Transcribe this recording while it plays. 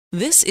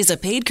This is a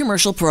paid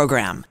commercial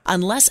program.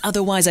 Unless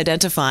otherwise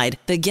identified,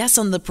 the guests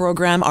on the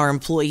program are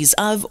employees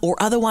of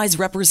or otherwise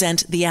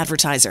represent the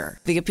advertiser.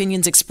 The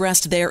opinions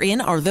expressed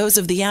therein are those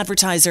of the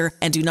advertiser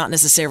and do not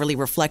necessarily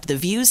reflect the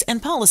views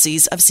and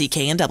policies of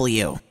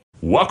CKNW.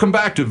 Welcome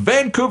back to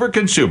Vancouver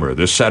Consumer.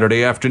 This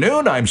Saturday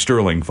afternoon, I'm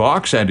Sterling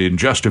Fox, and in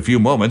just a few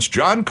moments,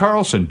 John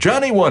Carlson,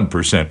 Johnny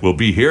 1%, will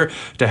be here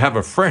to have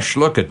a fresh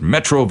look at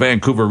Metro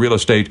Vancouver real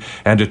estate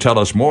and to tell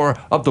us more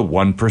of the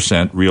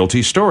 1%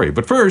 Realty story.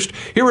 But first,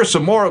 here are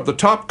some more of the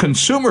top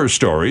consumer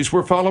stories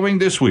we're following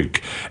this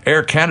week.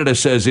 Air Canada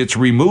says it's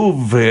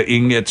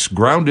removing its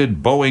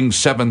grounded Boeing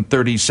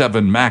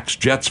 737 MAX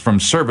jets from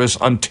service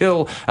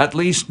until at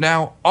least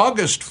now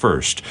August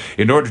 1st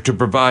in order to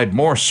provide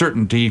more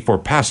certainty for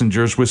passengers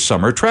with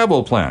summer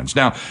travel plans.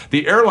 Now,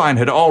 the airline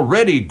had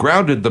already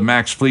grounded the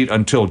MAX fleet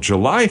until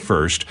July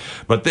 1st,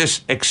 but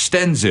this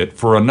extends it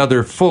for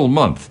another full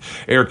month.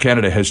 Air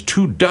Canada has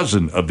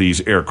 24 of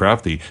these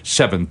aircraft, the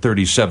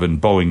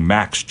 737 Boeing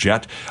MAX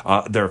jet.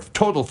 Their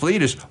total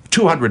fleet is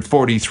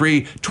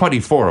 243,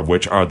 24 of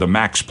which are the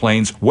MAX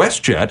planes.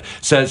 WestJet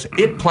says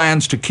it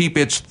plans to keep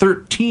its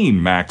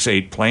 13 MAX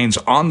 8 planes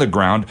on the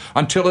ground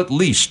until at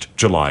least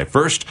July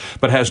 1st,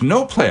 but has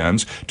no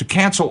plans to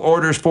cancel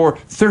orders for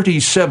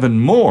 37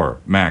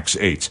 more MAX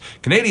 8s.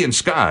 Canadian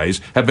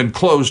skies have been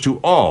closed to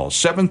all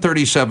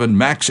 737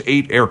 MAX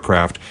 8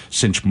 aircraft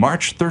since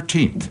March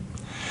 13th.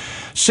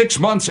 6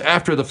 months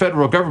after the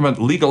federal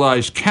government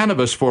legalized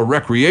cannabis for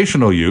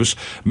recreational use,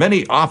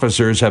 many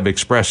officers have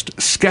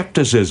expressed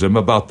skepticism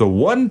about the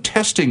one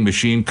testing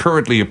machine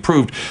currently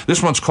approved.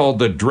 This one's called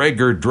the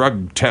Draeger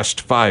Drug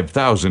Test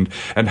 5000,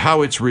 and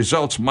how its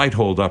results might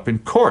hold up in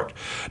court.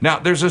 Now,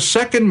 there's a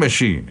second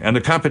machine, and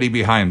the company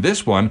behind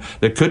this one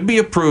that could be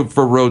approved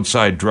for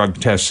roadside drug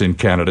tests in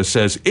Canada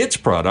says its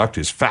product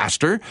is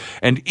faster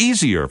and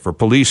easier for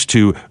police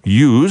to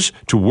use,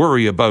 to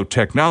worry about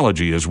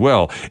technology as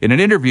well. In an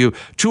interview,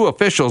 two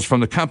officials from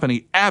the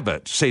company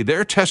Abbott say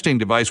their testing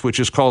device,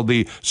 which is called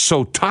the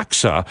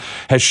Sotoxa,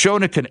 has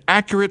shown it can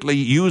accurately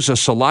use a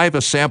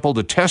saliva sample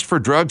to test for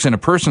drugs in a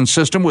person's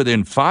system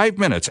within 5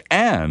 minutes,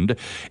 and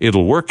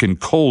it'll work in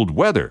cold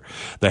weather.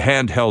 The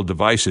handheld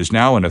device is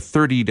now in a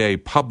 30-day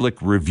public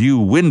review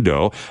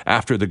window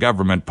after the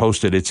government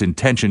posted its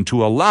intention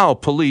to allow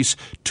police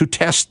to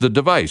test the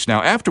device.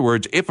 Now,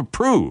 afterwards, if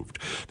approved,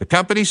 the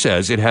company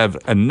says it have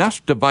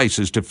enough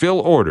devices to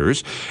fill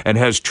orders and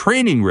has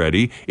training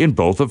ready in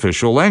both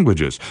official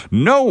languages.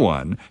 No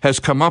one has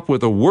come up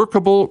with a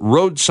workable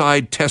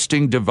roadside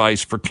testing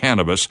device for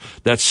cannabis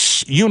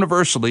that's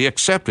universally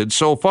accepted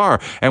so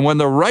far. And when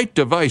the right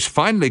device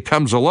finally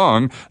comes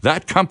along,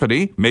 that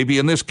company, maybe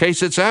in this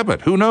case it's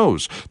Abbott, who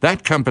knows,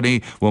 that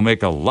company will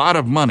make a lot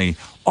of money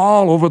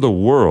all over the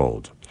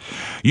world.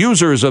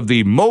 Users of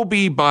the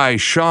Mobi by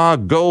Shaw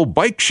Go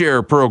bike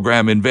share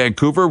program in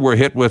Vancouver were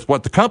hit with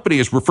what the company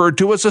has referred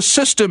to as a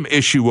system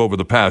issue over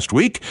the past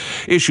week.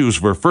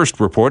 Issues were first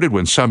reported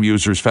when some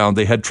users found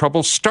they had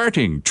trouble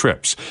starting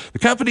trips. The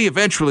company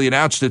eventually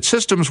announced its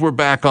systems were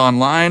back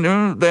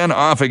online, then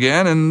off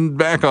again, and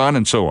back on,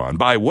 and so on.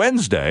 By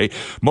Wednesday,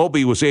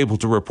 Mobi was able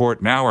to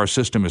report now our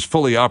system is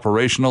fully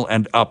operational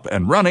and up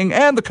and running,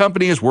 and the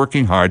company is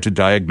working hard to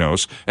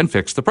diagnose and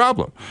fix the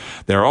problem.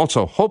 They're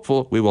also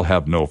hopeful we will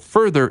have no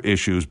further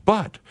issues,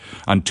 but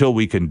until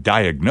we can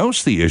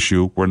diagnose the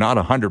issue, we're not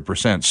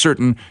 100%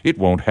 certain it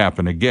won't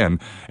happen again,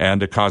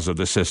 and the cause of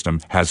the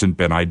system hasn't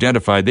been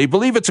identified. They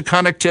believe it's a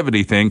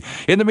connectivity thing.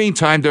 In the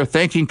meantime, they're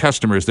thanking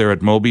customers there at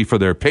Mobi for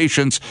their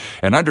patience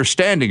and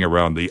understanding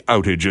around the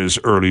outages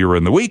earlier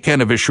in the week, and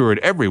have assured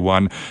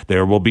everyone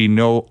there will be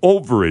no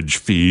overage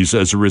fees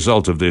as a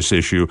result of this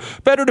issue.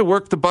 Better to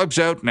work the bugs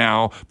out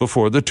now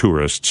before the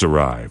tourists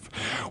arrive.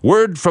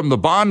 Word from the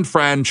Bond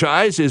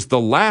franchise is the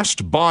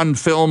last Bond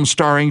film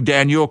starring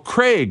Daniel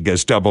Craig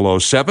as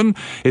 007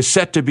 is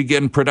set to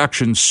begin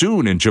production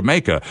soon in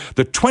Jamaica.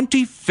 The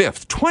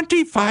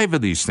 25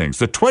 of these things,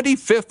 the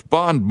 25th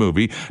Bond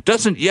movie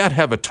doesn't yet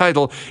have a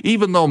title,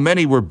 even though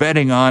many were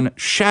betting on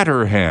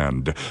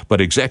Shatterhand. But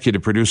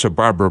executive producer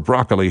Barbara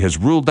Broccoli has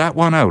ruled that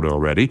one out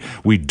already.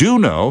 We do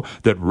know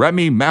that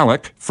Rami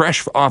Malek,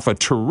 fresh off a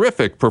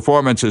terrific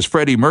performance as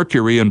Freddie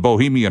Mercury in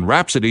Bohemian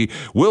Rhapsody,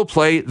 will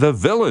play the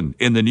villain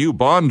in the new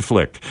Bond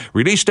flick.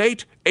 Release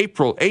date,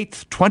 April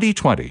 8th,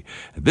 2020.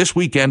 This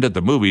weekend at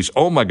the movies,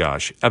 oh my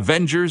gosh,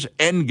 Avengers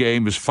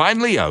Endgame is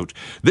finally out.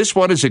 This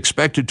one is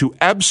expected to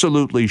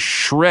absolutely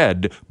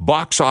shred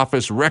box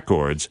office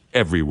records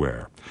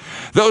everywhere.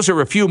 Those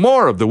are a few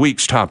more of the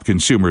week's top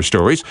consumer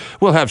stories.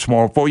 We'll have some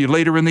more for you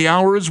later in the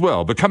hour as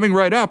well. But coming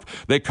right up,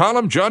 they call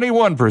him Johnny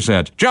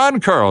 1%. John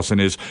Carlson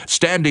is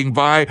standing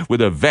by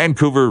with a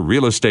Vancouver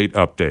real estate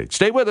update.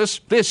 Stay with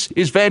us. This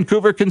is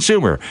Vancouver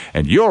Consumer,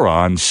 and you're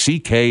on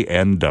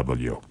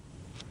CKNW.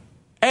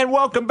 And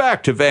welcome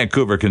back to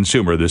Vancouver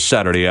Consumer this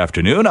Saturday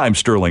afternoon. I'm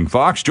Sterling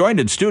Fox,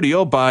 joined in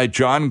studio by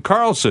John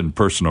Carlson,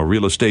 Personal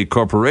Real Estate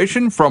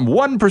Corporation from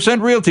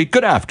 1% Realty.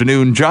 Good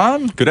afternoon,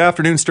 John. Good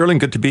afternoon, Sterling.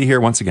 Good to be here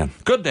once again.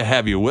 Good to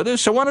have you with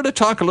us. I wanted to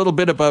talk a little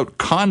bit about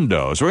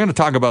condos. We're going to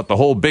talk about the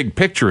whole big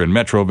picture in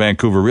Metro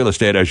Vancouver real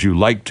estate, as you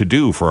like to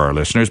do for our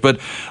listeners.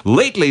 But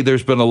lately,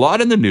 there's been a lot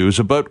in the news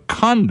about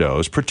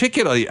condos,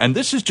 particularly, and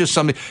this is just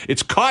something,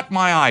 it's caught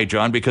my eye,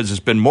 John, because it's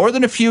been more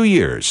than a few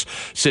years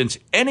since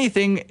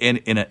anything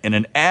in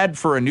an ad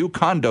for a new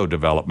condo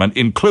development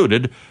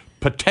included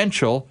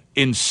potential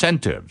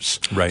incentives.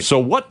 Right. So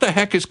what the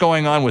heck is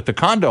going on with the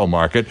condo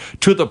market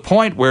to the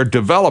point where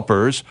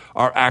developers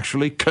are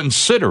actually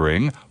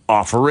considering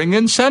offering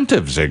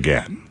incentives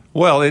again?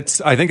 Well,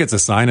 I think it's a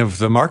sign of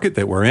the market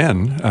that we're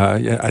in.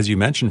 As you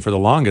mentioned, for the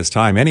longest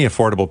time, any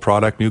affordable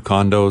product, new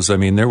condos, I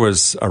mean, there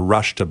was a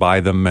rush to buy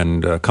them,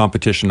 and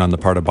competition on the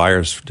part of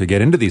buyers to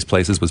get into these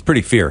places was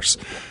pretty fierce.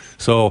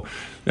 So,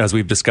 as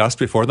we've discussed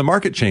before, the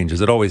market changes.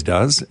 It always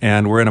does.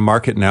 And we're in a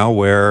market now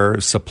where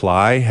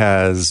supply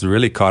has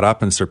really caught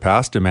up and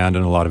surpassed demand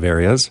in a lot of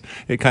areas.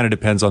 It kind of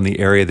depends on the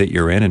area that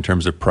you're in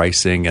terms of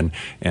pricing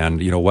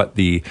and you know, what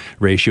the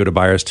ratio to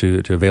buyers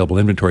to available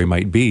inventory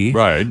might be.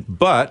 Right.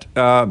 But,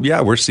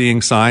 we're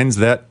seeing signs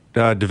that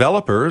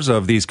developers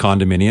of these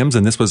condominiums,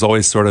 and this was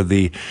always sort of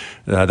the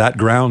that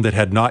ground that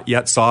had not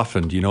yet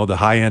softened. You know, the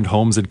high-end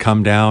homes had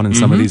come down, and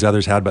some of these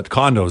others had, but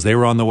condos, they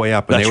were on the way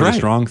up, and That's they were right. the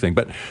strong thing.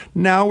 But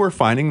now we're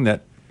finding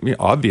that,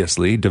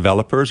 obviously,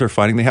 developers are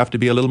finding they have to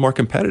be a little more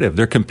competitive.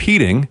 They're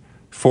competing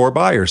for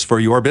buyers, for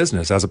your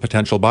business as a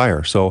potential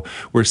buyer. So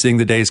we're seeing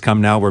the days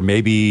come now where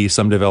maybe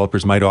some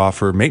developers might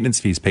offer maintenance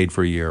fees paid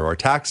for a year or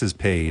taxes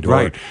paid.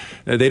 Right.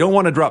 Or they don't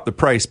want to drop the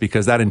price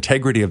because that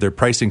integrity of their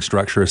pricing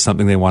structure is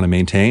something they want to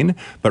maintain.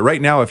 But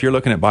right now, if you're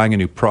looking at buying a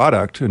new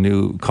product, a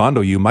new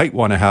condo, you might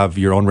want to have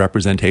your own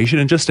representation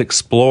and just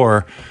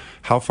explore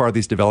how far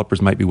these developers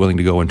might be willing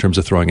to go in terms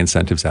of throwing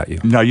incentives at you.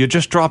 Now, you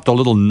just dropped a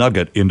little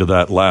nugget into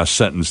that last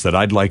sentence that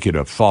I'd like you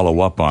to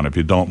follow up on, if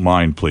you don't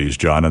mind, please,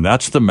 John, and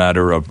that's the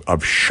matter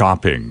of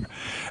shopping.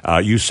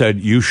 You said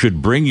you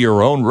should bring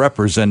your own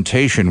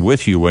representation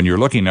with you when you're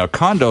looking at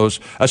condos,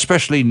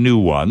 especially new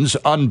ones,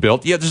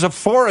 unbuilt. Yeah, there's a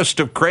forest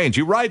of cranes.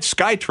 You ride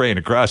SkyTrain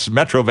across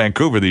Metro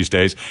Vancouver these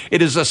days.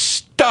 It is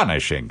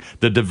astonishing,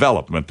 the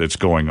development that's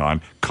going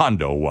on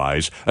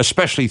condo-wise,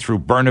 especially through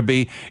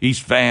Burnaby,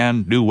 East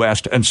Van, New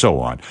West, and so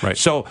on. Right.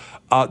 So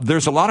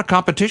there's a lot of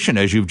competition,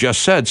 as you've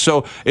just said.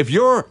 So if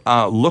you're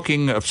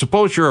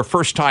suppose you're a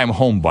first-time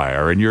home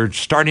buyer and you're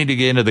starting to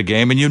get into the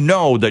game and you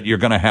know that you're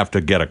going to have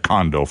to get a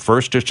condo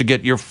first just to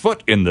get your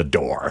foot in the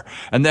door.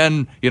 And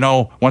then,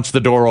 once the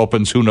door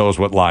opens, who knows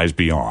what lies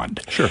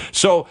beyond. Sure.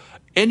 So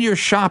in your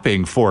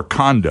shopping for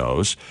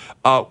condos,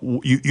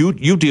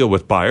 you deal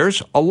with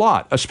buyers a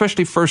lot,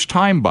 especially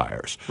first-time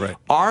buyers. Right.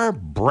 Are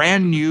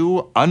brand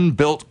new,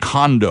 unbuilt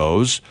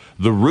condos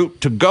the route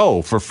to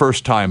go for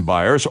first-time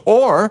buyers,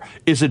 or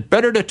is it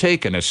better to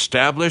take an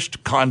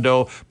established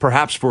condo,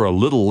 perhaps for a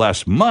little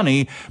less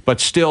money,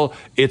 but still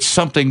it's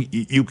something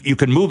you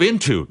can move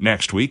into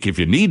next week if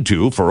you need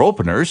to for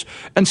openers,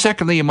 and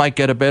secondly, you might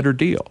get a better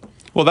deal?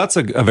 Well, that's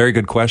a very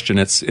good question.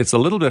 It's a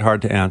little bit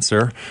hard to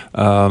answer.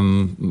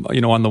 On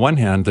the one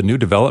hand, the new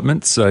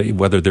developments,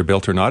 whether they're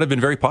built or not, have been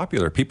very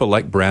popular. People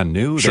like brand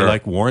new. Sure. They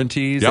like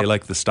warranties. Yep. They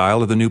like the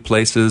style of the new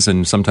places.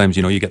 And sometimes,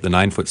 you get the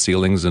 9-foot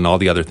ceilings and all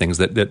the other things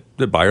that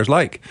buyers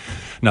like.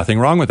 Nothing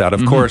wrong with that.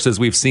 Of course, as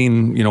we've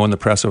seen, in the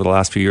press over the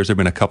last few years, there have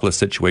been a couple of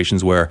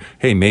situations where,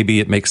 hey, maybe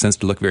it makes sense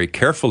to look very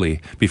carefully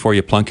before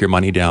you plunk your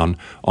money down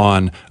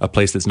on a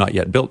place that's not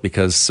yet built,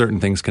 because certain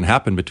things can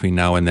happen between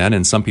now and then,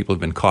 and some people have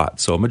been caught.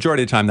 So a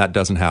majority of the time that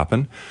doesn't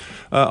happen.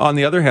 On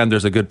the other hand,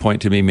 there's a good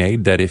point to be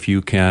made that if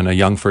you can, a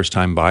young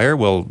first-time buyer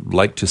will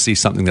like to see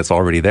something that's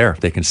already there.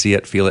 They can see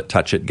it, feel it,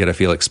 touch it, get a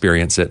feel,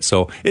 experience it.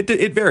 So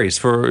it varies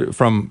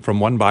from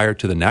one buyer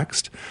to the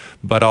next.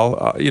 But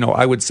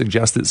I would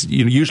suggest that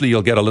usually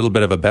you'll get a little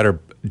bit of a better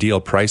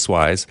deal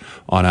price-wise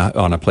on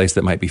a place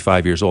that might be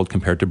 5 years old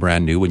compared to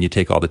brand new when you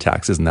take all the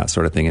taxes and that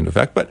sort of thing into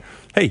effect. But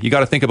hey, you got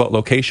to think about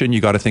location.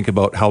 You got to think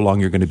about how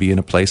long you're going to be in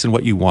a place and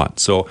what you want.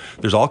 So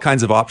there's all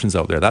kinds of options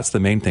out there. That's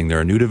the main thing. There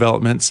are new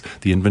developments.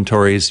 The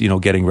inventory's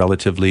getting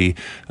relatively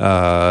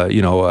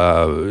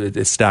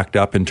it's stacked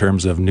up in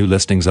terms of new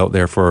listings out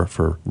there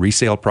for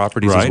resale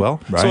properties as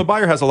well. Right. So a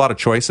buyer has a lot of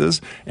choices,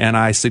 and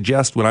I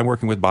suggest when I'm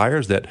working with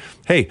buyers that,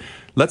 hey,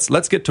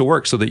 let's get to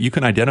work so that you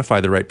can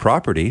identify the right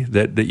property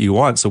that you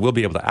want, so we'll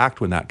be able to act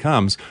when that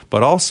comes.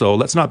 But also,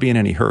 let's not be in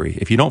any hurry.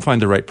 If you don't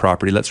find the right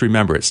property, let's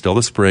remember it's still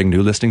the spring.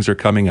 New listings are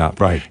coming up.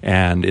 Right.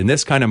 And in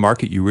this kind of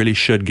market, you really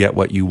should get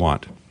what you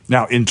want.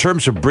 Now, in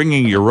terms of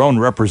bringing your own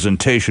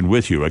representation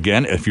with you,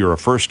 again, if you're a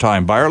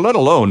first-time buyer, let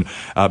alone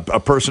a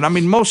person,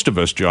 most of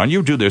us, John,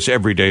 you do this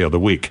every day of the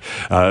week,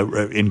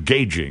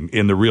 engaging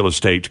in the real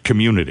estate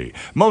community.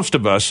 Most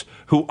of us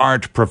who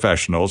aren't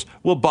professionals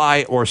will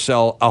buy or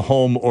sell a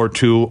home or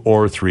two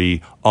or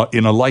three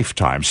in a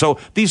lifetime. So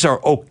these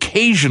are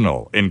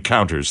occasional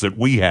encounters that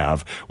we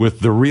have with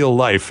the real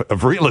life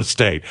of real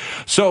estate.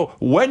 So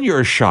when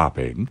you're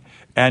shopping,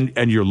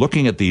 and you're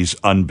looking at these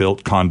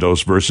unbuilt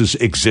condos versus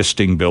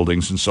existing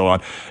buildings and so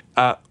on.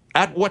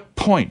 At what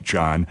point,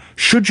 John,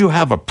 should you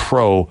have a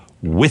pro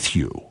with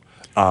you?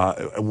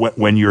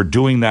 When you're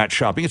doing that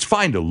shopping, it's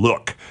fine to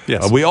look.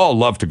 Yes. We all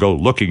love to go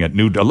looking at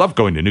I love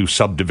going to new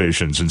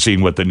subdivisions and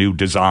seeing what the new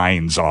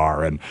designs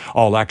are and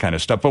all that kind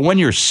of stuff. But when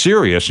you're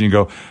serious and you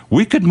go,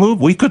 we could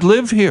move, we could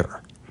live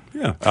here.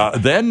 Yeah.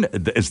 Then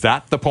is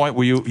that the point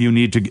where you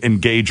need to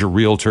engage a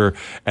realtor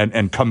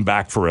and come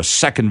back for a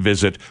second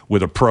visit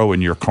with a pro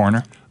in your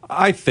corner?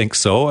 I think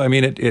so. I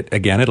mean,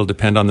 it'll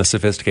depend on the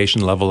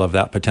sophistication level of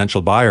that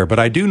potential buyer. But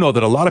I do know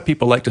that a lot of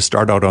people like to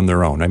start out on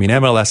their own. I mean,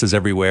 MLS is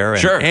everywhere,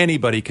 and sure,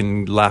 anybody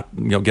can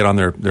get on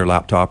their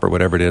laptop or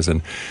whatever it is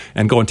and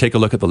go and take a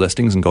look at the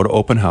listings and go to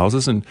open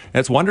houses, and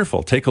it's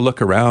wonderful. Take a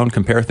look around,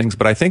 compare things.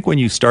 But I think when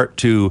you start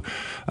to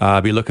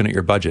be looking at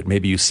your budget,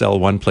 maybe you sell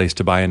one place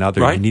to buy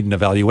another, right, you need an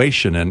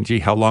evaluation, and gee,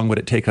 how long would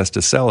it take us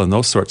to sell, and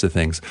those sorts of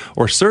things.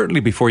 Or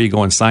certainly before you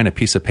go and sign a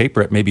piece of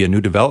paper at maybe a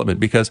new development,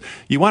 because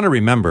you want to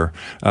remember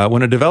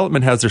when a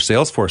development has their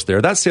sales force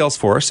there, that sales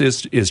force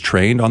is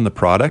trained on the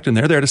product, and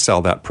they're there to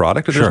sell that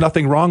product, and sure, there's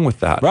nothing wrong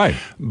with that. Right.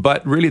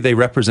 But really, they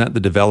represent the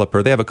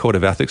developer. They have a code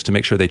of ethics to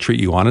make sure they treat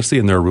you honestly,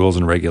 and there are rules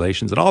and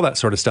regulations and all that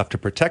sort of stuff to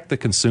protect the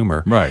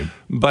consumer. Right.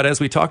 But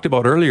as we talked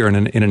about earlier,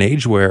 in an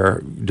age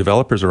where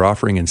developers are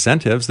offering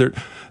incentives,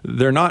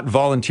 they're not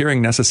volunteering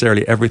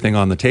necessarily everything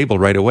on the table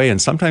right away. And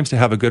sometimes to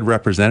have a good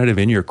representative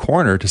in your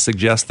corner to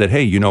suggest that,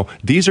 hey,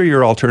 these are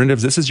your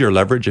alternatives. This is your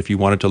leverage if you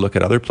wanted to look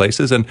at other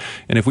places. And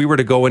if we were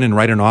to go in and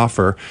write an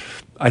offer,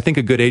 I think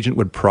a good agent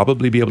would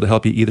probably be able to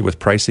help you either with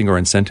pricing or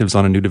incentives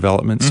on a new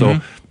development. Mm-hmm.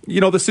 So,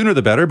 the sooner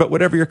the better, but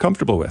whatever you're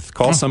comfortable with.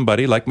 Call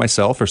somebody like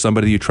myself or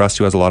somebody you trust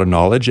who has a lot of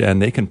knowledge,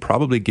 and they can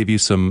probably give you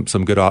some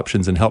good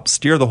options and help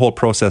steer the whole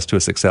process to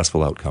a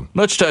successful outcome.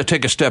 Let's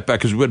take a step back,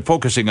 because we've been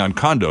focusing on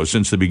condos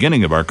since the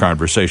beginning of our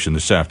conversation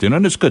this afternoon,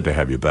 and it's good to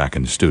have you back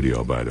in the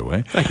studio, by the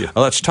way. Thank you.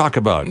 Let's talk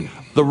about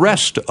the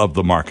rest of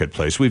the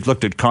marketplace. We've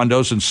looked at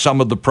condos, and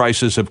some of the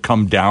prices have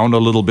come down a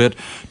little bit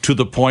to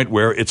the point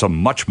where it's a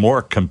much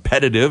more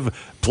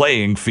competitive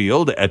playing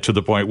field, to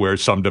the point where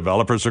some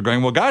developers are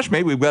going, well, gosh,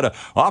 maybe we've got to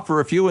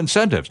offer a few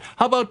incentives.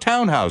 How about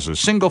townhouses,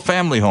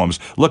 single-family homes,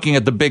 looking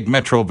at the big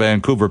Metro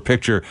Vancouver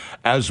picture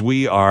as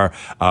we are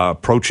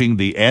approaching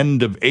the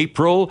end of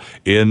April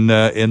in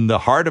the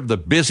heart of the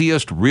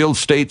busiest real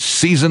estate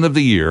season of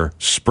the year,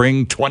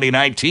 spring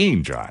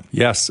 2019, John?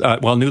 Yes.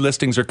 Well, new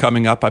listings are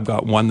coming up. I've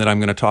got one that I'm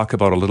going to talk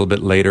about a little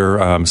bit later.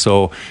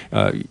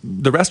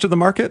 The rest of the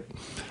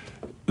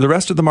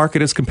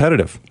market is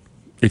competitive.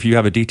 If you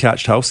have a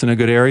detached house in a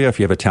good area, if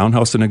you have a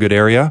townhouse in a good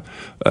area,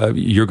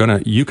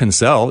 you can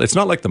sell. It's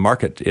not like the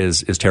market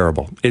is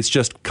terrible. It's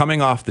just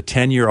coming off the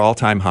 10-year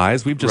all-time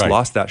highs. We've just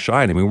lost that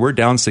shine. I mean, we're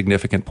down a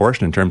significant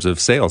portion in terms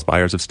of sales.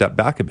 Buyers have stepped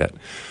back a bit.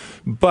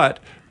 But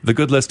the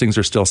good listings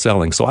are still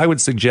selling. So I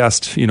would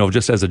suggest,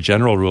 just as a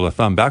general rule of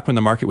thumb, back when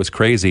the market was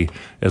crazy,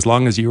 as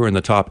long as you were in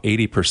the top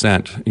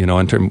 80%,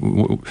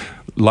 in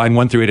line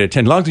 1 through 8 out of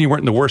 10, as long as you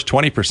weren't in the worst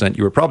 20%,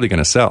 you were probably going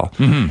to sell.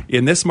 Mm-hmm.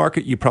 In this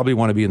market, you probably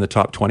want to be in the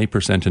top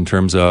 20% in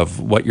terms of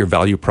what your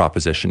value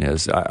proposition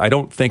is. I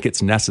don't think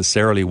it's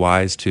necessarily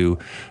wise to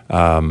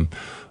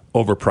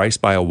overpriced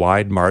by a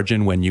wide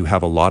margin when you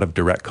have a lot of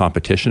direct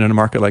competition in a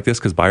market like this,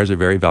 because buyers are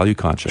very value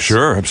conscious.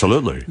 Sure,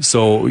 absolutely.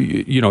 So,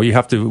 you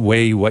have to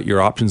weigh what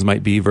your options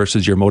might be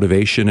versus your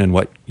motivation and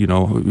what,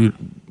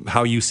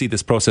 how you see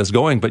this process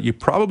going. But you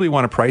probably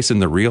want to price in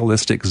the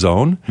realistic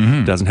zone.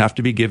 Mm-hmm. Doesn't have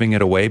to be giving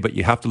it away, but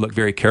you have to look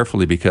very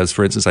carefully because,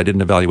 for instance, I did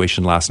an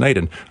evaluation last night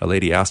and a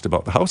lady asked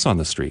about the house on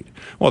the street.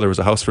 Well, there was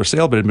a house for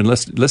sale, but it had been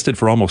listed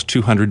for almost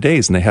 200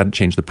 days and they hadn't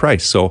changed the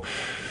price. So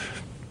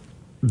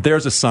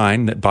there's a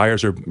sign that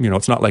buyers are,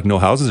 it's not like no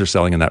houses are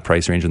selling in that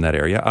price range in that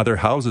area. Other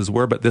houses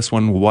were, but this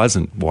one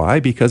wasn't.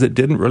 Why? Because it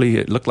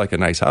looked like a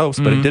nice house,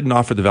 but it didn't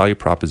offer the value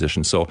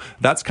proposition. So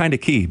that's kind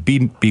of key.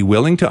 Be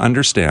willing to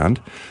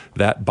understand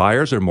that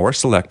buyers are more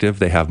selective,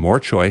 they have more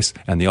choice,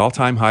 and the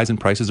all-time highs and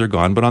prices are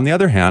gone. But on the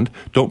other hand,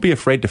 don't be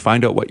afraid to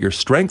find out what your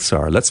strengths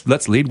are.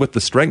 Let's lead with the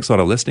strengths on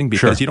a listing,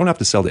 because you don't have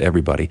to sell to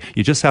everybody.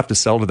 You just have to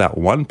sell to that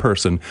one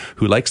person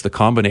who likes the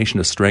combination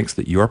of strengths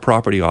that your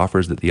property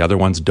offers that the other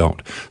ones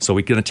don't. So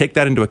we're going to take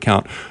that into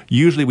account.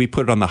 Usually we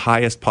put it on the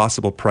highest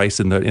possible price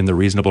in the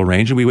reasonable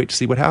range, and we wait to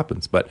see what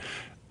happens. But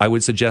I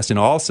would suggest in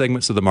all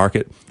segments of the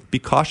market, be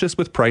cautious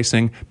with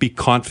pricing, be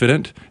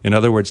confident. In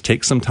other words,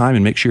 take some time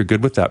and make sure you're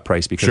good with that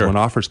price, because when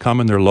offers come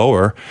and they're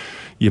lower,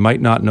 you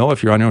might not know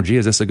if you're on your own,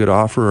 is this a good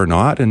offer or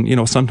not?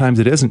 And, sometimes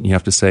it isn't. You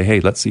have to say,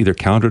 hey, let's either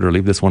count it or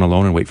leave this one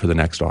alone and wait for the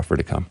next offer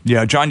to come.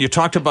 Yeah, John, you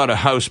talked about a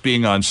house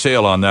being on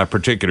sale on that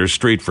particular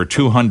street for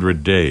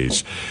 200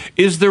 days.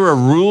 Is there a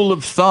rule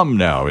of thumb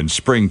now in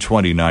spring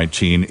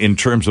 2019 in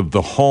terms of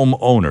the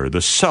homeowner,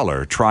 the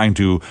seller trying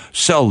to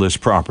sell this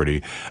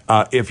property?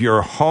 If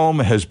your home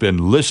has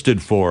been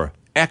listed for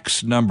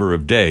X number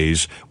of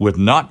days with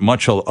not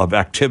much of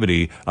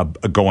activity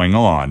going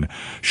on,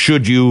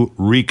 should you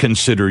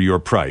reconsider your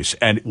price?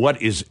 And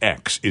what is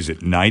X? Is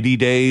it 90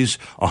 days,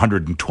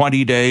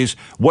 120 days?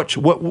 What's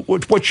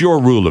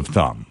your rule of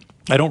thumb?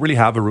 I don't really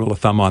have a rule of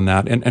thumb on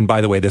that. And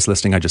by the way, this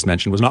listing I just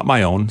mentioned was not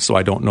my own, so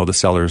I don't know the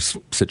seller's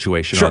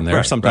situation on there.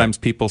 Right, Sometimes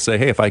people say,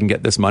 hey, if I can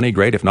get this money,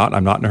 great. If not,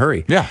 I'm not in a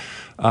hurry. Yeah.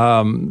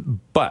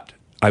 But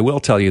I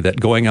will tell you that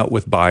going out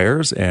with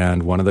buyers,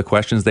 and one of the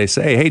questions they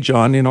say, hey,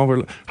 John,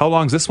 how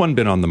long's this one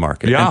been on the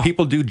market? Yeah. And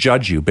people do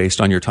judge you based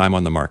on your time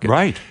on the market.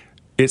 Right.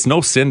 It's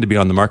no sin to be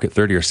on the market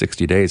 30 or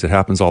 60 days. It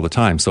happens all the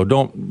time. So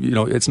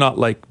it's not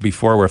like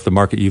before where if the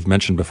market you've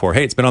mentioned before,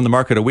 hey, it's been on the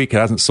market a week, it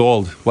hasn't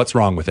sold, what's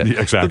wrong with it?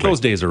 Yeah, exactly. Those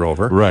days are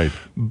over. Right.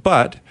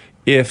 But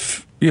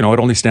if, it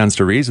only stands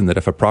to reason that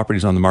if a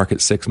property's on the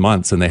market 6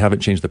 months and they haven't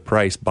changed the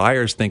price,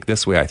 buyers think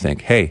this way, I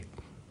think, hey,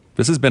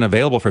 this has been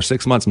available for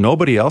 6 months.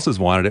 Nobody else has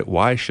wanted it.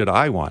 Why should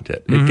I want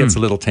it? It gets a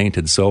little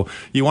tainted. So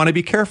you want to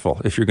be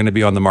careful if you're going to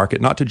be on the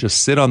market, not to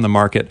just sit on the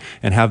market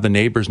and have the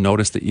neighbors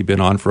notice that you've been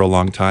on for a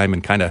long time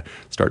and kind of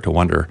start to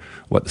wonder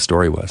what the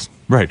story was.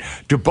 Right.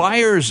 Do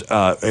buyers,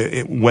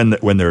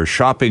 when they're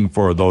shopping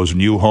for those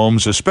new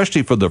homes,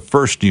 especially for the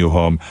first new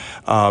home,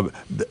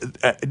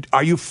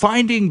 are you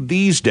finding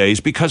these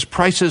days, because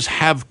prices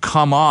have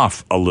come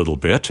off a little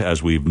bit,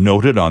 as we've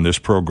noted on this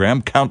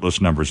program countless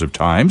numbers of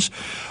times,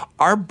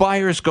 are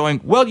buyers going,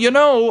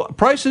 well,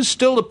 prices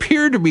still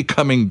appear to be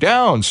coming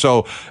down,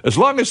 so as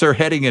long as they're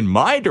heading in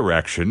my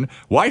direction,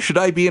 why should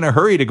I be in a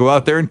hurry to go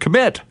out there and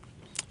commit?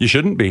 You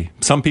shouldn't be.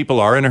 Some people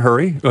are in a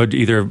hurry,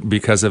 either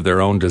because of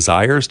their own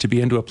desires to be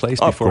into a place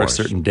before a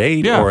certain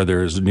date, or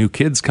there's new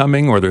kids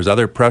coming, or there's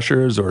other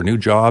pressures, or new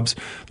jobs.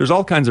 There's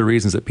all kinds of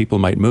reasons that people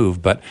might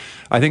move. But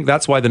I think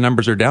that's why the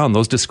numbers are down.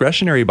 Those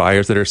discretionary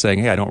buyers that are saying,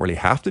 hey, I don't really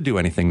have to do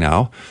anything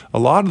now, a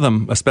lot of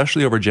them,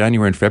 especially over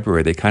January and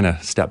February, they kind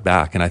of step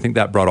back. And I think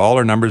that brought all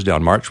our numbers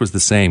down. March was the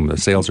same. The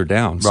sales are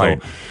down.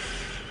 Right. So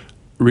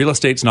real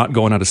estate's not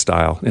going out of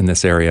style in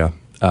this area.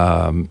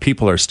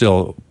 People are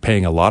still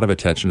paying a lot of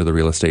attention to the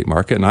real estate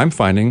market, and I'm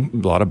finding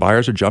a lot of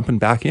buyers are jumping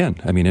back in.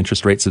 I mean,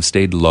 interest rates have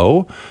stayed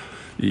low.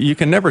 You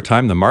can never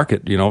time the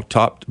market,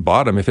 top to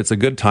bottom. If it's a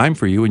good time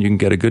for you and you can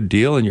get a good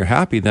deal and you're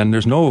happy, then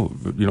there's no,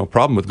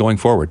 problem with going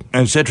forward.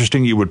 And it's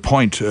interesting you would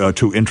point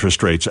to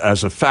interest rates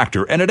as a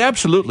factor, and it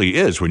absolutely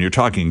is when you're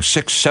talking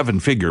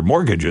 6-7-figure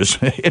mortgages.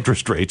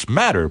 Interest rates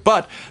matter.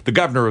 But the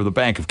governor of the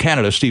Bank of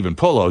Canada, Stephen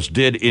Poloz,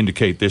 did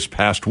indicate this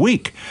past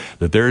week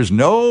that there is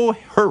no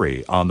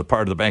hurry on the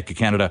part of the Bank of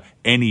Canada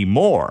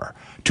anymore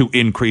to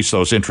increase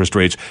those interest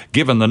rates,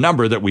 given the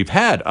number that we've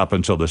had up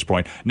until this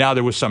point. Now,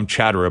 there was some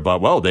chatter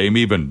about, they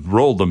even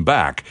rolled them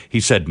back. He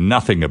said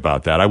nothing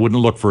about that. I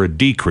wouldn't look for a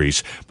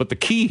decrease. But the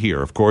key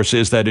here, of course,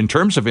 is that in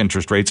terms of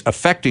interest rates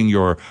affecting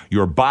your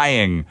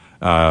buying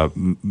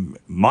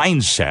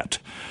mindset,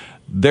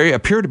 they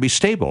appear to be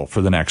stable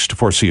for the next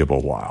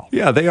foreseeable while.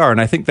 Yeah, they are. And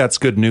I think that's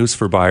good news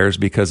for buyers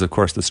because, of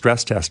course, the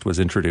stress test was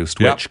introduced,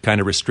 which kind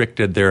of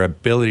restricted their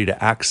ability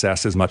to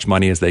access as much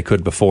money as they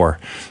could before.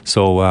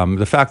 So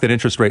the fact that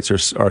interest rates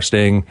are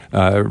staying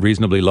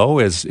reasonably low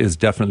is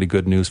definitely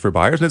good news for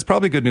buyers. And it's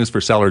probably good news for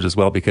sellers as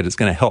well because it's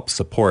going to help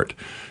support,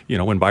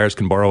 when buyers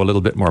can borrow a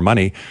little bit more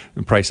money,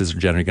 prices are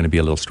generally going to be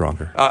a little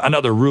stronger.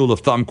 Another rule of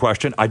thumb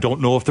question. I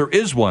don't know if there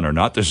is one or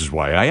not. This is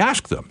why I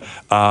asked them.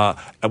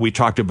 We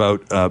talked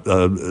about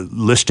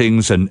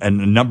listings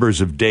and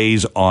numbers of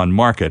days on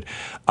market.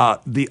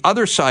 The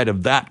other side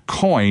of that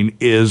coin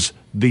is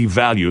the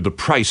value, the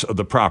price of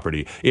the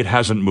property. It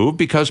hasn't moved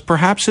because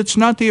perhaps it's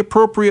not the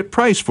appropriate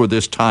price for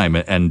this time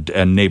and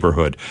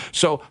neighborhood.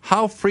 So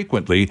how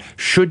frequently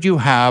should you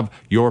have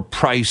your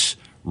price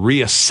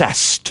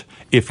reassessed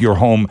if your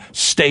home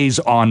stays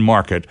on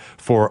market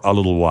for a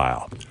little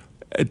while?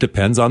 It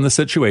depends on the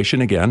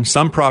situation. Again,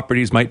 some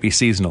properties might be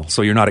seasonal,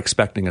 so you're not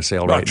expecting a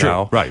sale right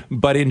now. Right.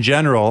 But in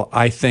general,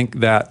 I think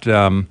that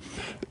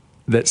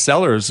that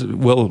sellers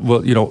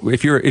will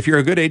if you're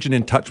a good agent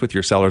in touch with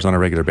your sellers on a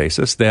regular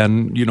basis,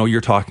 then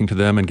you're talking to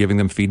them and giving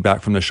them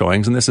feedback from the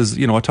showings, and this is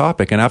a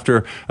topic. And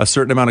after a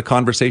certain amount of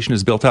conversation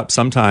is built up,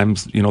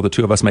 sometimes the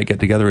two of us might get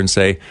together and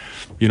say,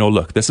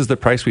 look, this is the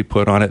price we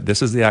put on it,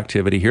 this is the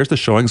activity, here's the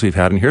showings we've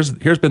had, and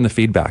here's been the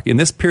feedback in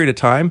this period of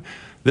time.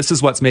 This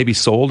is what's maybe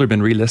sold or been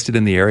relisted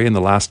in the area in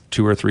the last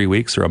 2 or 3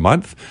 weeks or a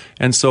month.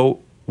 And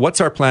so what's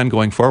our plan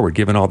going forward,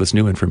 given all this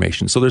new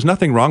information? So there's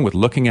nothing wrong with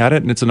looking at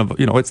it, and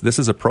this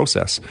is a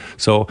process.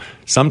 So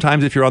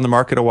sometimes if you're on the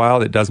market a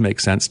while, it does make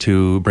sense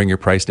to bring your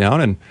price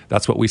down, and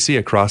that's what we see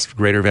across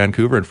Greater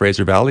Vancouver and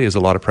Fraser Valley is a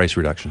lot of price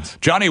reductions.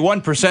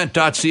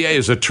 Johnny1%.ca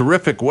is a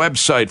terrific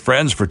website,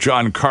 friends, for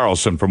John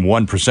Carlson from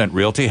 1%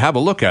 Realty. Have a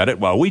look at it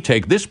while we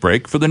take this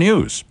break for the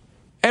news.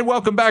 And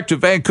welcome back to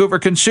Vancouver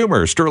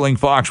Consumer. Sterling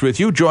Fox with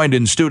you, joined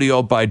in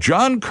studio by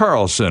John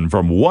Carlson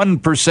from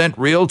 1%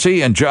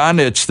 Realty. And John,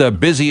 it's the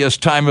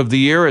busiest time of the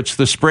year. It's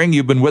the spring.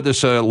 You've been with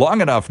us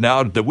long enough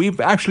now that we've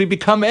actually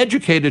become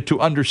educated to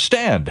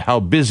understand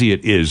how busy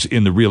it is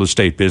in the real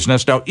estate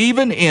business. Now,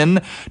 even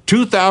in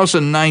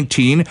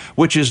 2019,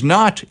 which is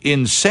not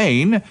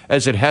insane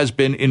as it has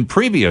been in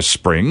previous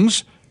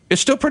springs,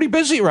 it's still pretty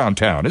busy around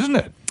town, isn't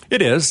it?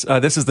 It is.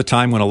 This is the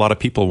time when a lot of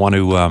people want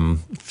to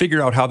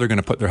figure out how they're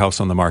going to put their house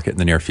on the market in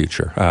the near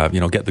future.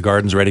 Get the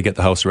gardens ready, get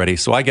the house ready.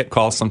 So I get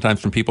calls sometimes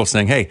from people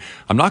saying, hey,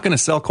 I'm not going to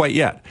sell quite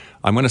yet.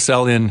 I'm going to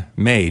sell in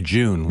May,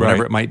 June,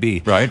 whatever it might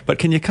be. Right. But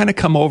can you kind of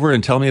come over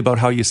and tell me about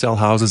how you sell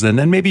houses? And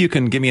then maybe you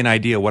can give me an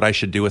idea what I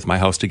should do with my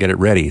house to get it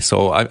ready.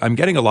 So I'm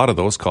getting a lot of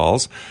those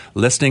calls.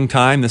 Listing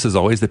time, this is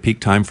always the peak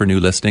time for new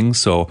listings.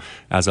 So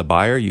as a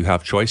buyer, you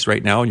have choice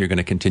right now, and you're going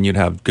to continue to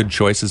have good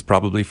choices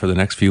probably for the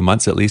next few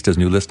months, at least as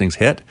new listings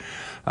hit.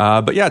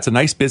 But yeah, it's a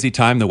nice busy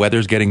time. The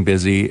weather's getting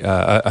busy.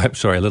 A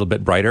little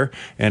bit brighter,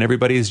 and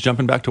everybody's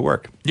jumping back to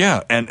work.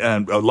 Yeah,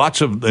 and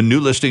lots of new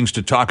listings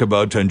to talk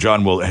about, and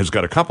John has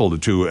got a couple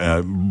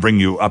to bring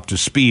you up to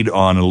speed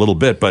on in a little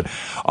bit. But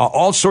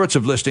all sorts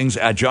of listings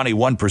at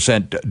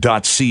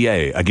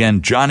Johnny1%.ca.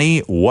 Again,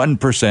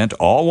 Johnny1%,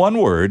 all one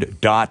word,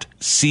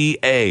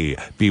 .ca.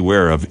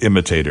 Beware of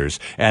imitators.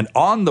 And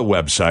on the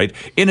website,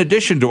 in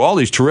addition to all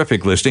these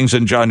terrific listings,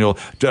 and John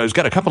has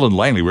got a couple in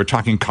Langley. We're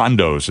talking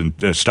condos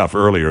and stuff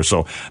earlier,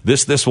 so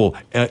this will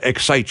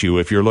excite you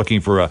if you're looking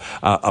for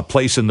a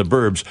place in the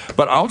burbs.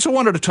 But I also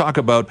wanted to talk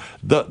about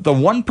the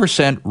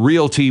 1%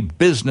 Realty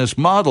business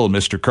model,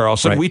 Mr.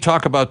 Carlson. Right. We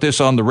talk about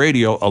this on the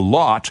radio a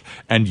lot,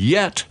 and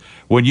yet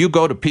when you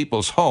go to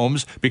people's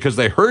homes because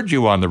they heard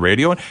you on the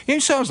radio, and he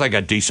sounds like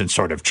a decent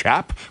sort of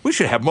chap, we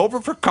should have him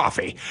over for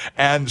coffee.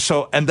 And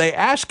they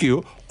ask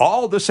you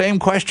all the same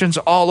questions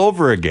all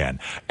over again.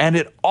 And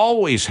it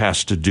always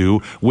has to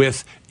do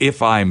with,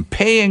 if I'm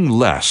paying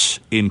less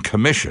in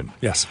commission,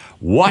 yes,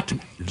 what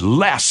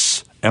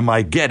less am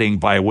I getting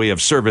by way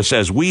of service,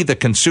 as we, the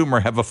consumer,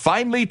 have a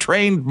finely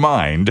trained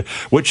mind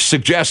which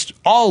suggests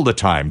all the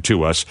time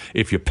to us,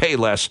 if you pay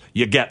less,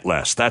 you get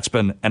less. That's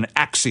been an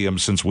axiom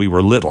since we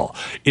were little.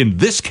 In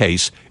this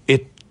case,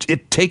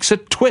 it takes a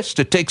twist.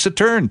 It takes a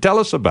turn. Tell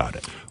us about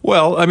it.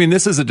 Well, I mean,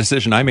 this is a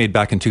decision I made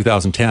back in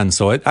 2010.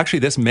 So actually,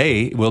 this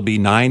May will be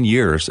 9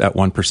 years at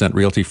 1%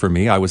 Realty for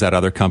me. I was at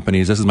other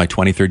companies. This is my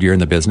 23rd year in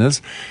the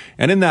business.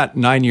 And in that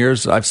 9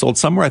 years, I've sold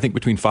somewhere, I think,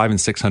 between 500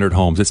 and 600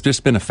 homes. It's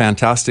just been a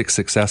fantastic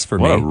success for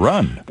me. What a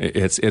run.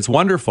 It's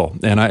wonderful.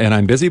 And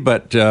I'm busy,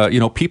 but,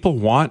 people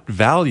want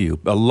value.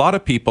 A lot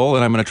of people,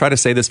 and I'm going to try to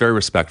say this very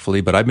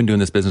respectfully, but I've been doing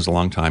this business a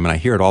long time, and I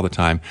hear it all the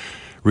time.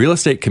 Real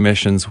estate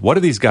commissions, what do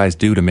these guys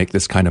do to make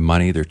this kind of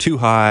money? They're too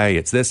high.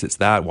 It's this, it's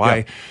that. Why?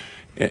 Yeah.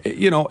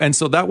 And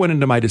so that went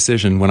into my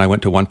decision when I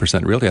went to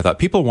 1% Realty. I thought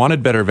people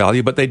wanted better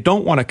value, but they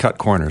don't want to cut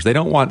corners. They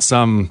don't want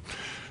some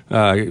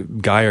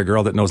guy or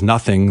girl that knows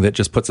nothing that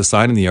just puts a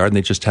sign in the yard and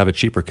they just have a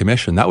cheaper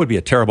commission. That would be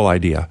a terrible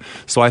idea.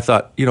 So I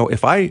thought,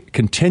 if I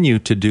continue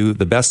to do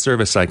the best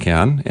service I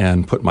can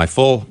and put my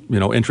full,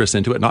 interest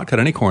into it, not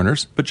cut any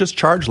corners, but just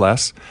charge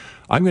less,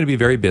 I'm going to be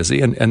very busy.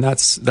 And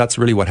that's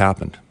really what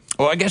happened.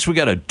 Well, I guess we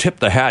got to tip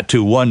the hat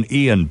to one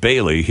Ian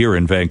Bailey here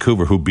in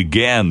Vancouver, who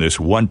began this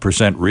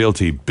 1%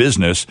 Realty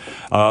business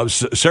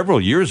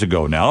several years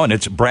ago now, and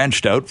it's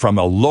branched out from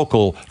a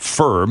local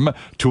firm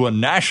to a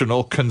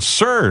national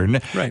concern.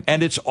 Right.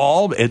 And it's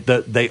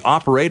they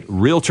operate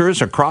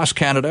realtors across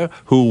Canada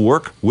who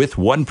work with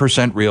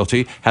 1%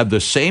 Realty, have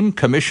the same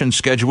commission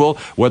schedule,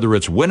 whether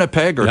it's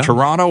Winnipeg or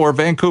Toronto or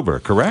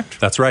Vancouver, correct?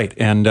 That's right.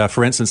 And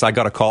for instance, I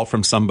got a call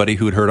from somebody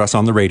who had heard us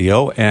on the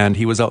radio, and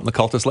he was out in the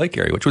Cultus Lake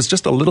area, which was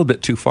just a little bit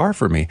too far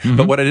for me. Mm-hmm.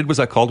 But what I did was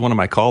I called one of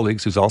my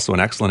colleagues who's also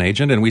an excellent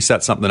agent, and we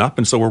set something up,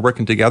 and so we're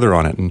working together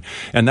on it.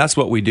 And that's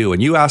what we do.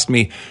 And you asked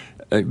me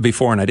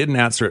before, and I didn't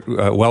answer it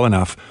well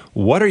enough,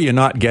 what are you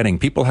not getting?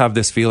 People have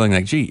this feeling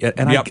like, gee,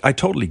 and I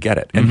totally get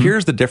it. And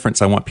here's the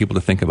difference I want people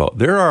to think about.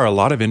 There are a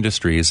lot of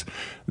industries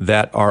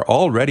that are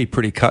already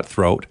pretty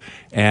cutthroat,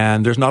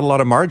 and there's not a lot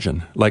of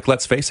margin. Like,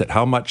 let's face it,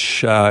 how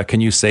much can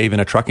you save in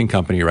a trucking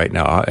company right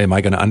now? Am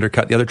I going to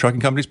undercut the other trucking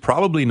companies?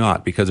 Probably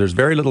not, because there's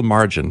very little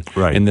margin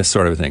in this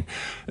sort of thing.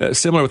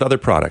 Similar with other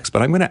products.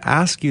 But I'm going to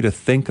ask you to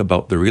think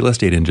about the real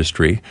estate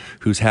industry,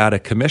 who's had a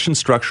commission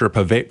structure,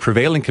 a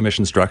prevailing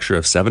commission structure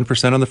of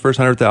 7% on the first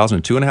 100,000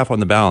 and 2.5%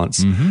 on the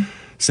balance,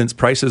 since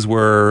prices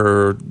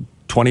were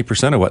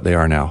 20% of what they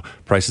are now.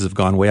 Prices have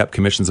gone way up.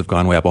 Commissions have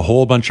gone way up. A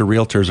whole bunch of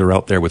realtors are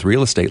out there with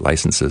real estate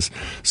licenses.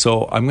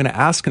 So I'm going to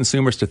ask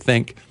consumers to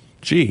think,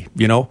 gee,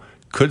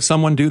 could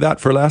someone do that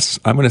for less?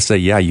 I'm going to say,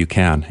 yeah, you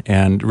can.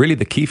 And really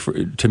the key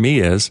to me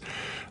is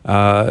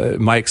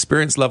my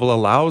experience level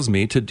allows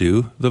me to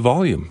do the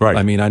volume. Right.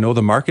 I mean, I know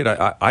the market.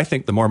 I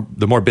think the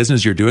more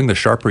business you're doing, the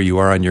sharper you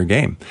are on your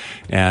game.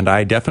 And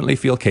I definitely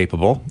feel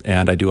capable,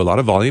 and I do a lot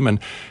of volume.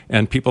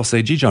 And people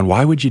say, gee, John,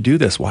 why would you do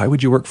this? Why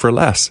would you work for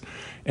less?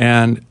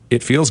 And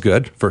it feels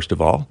good, first of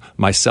all.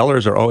 My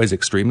sellers are always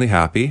extremely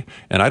happy,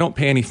 and I don't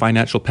pay any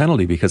financial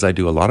penalty because I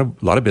do a lot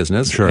of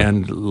business. Sure.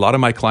 And a lot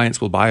of my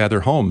clients will buy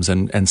other homes,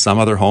 and some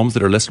other homes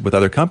that are listed with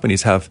other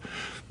companies have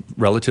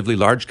relatively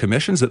large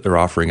commissions that they're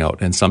offering out.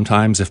 And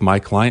sometimes if my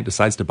client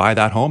decides to buy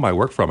that home I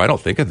work from, I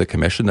don't think of the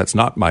commission. That's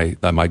not my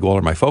goal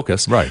or my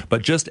focus. Right.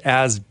 But just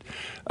as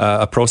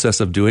a process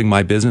of doing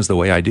my business the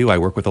way I do, I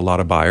work with a lot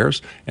of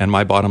buyers, and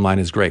my bottom line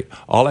is great.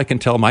 All I can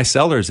tell my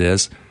sellers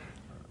is,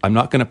 I'm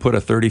not going to put a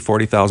 $30,000,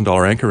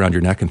 $40,000 anchor around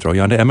your neck and throw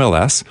you onto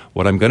MLS.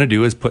 What I'm going to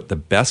do is put the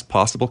best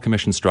possible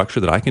commission structure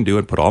that I can do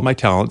and put all my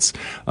talents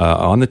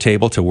on the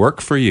table to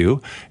work for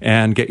you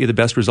and get you the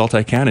best result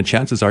I can. And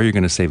chances are you're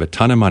going to save a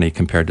ton of money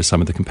compared to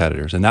some of the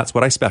competitors. And that's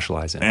what I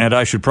specialize in. And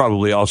I should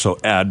probably also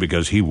add,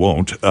 because he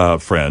won't,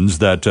 friends,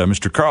 that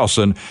Mr.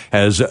 Carlson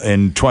has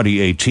in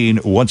 2018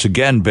 once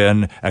again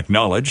been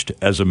acknowledged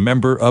as a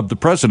member of the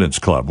President's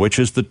Club, which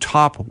is the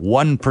top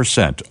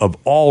 1% of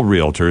all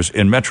realtors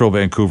in Metro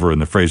Vancouver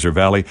and the Fraser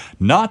Valley.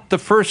 Not the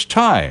first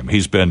time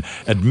he's been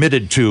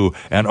admitted to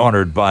and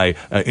honored by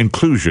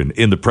inclusion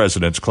in the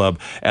President's Club,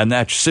 and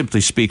that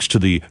simply speaks to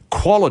the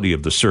quality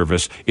of the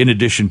service in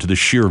addition to the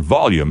sheer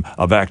volume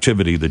of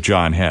activity that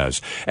John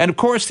has. And of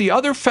course, the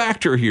other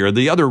factor here,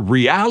 the other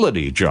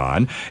reality,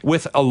 John,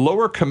 with a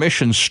lower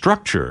commission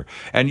structure,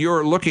 and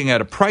you're looking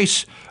at a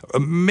price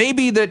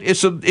maybe that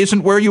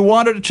isn't where you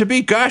wanted it to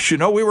be. Gosh,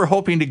 we were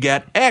hoping to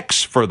get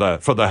X for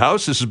the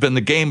house. This has been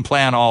the game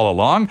plan all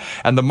along,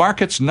 and the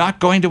market's not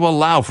going to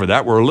allow for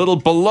that. We're a little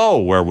below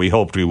where we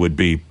hoped we would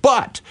be.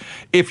 But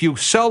if you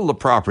sell the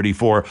property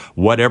for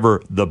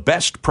whatever the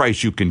best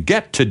price you can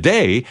get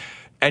today,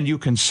 and you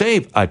can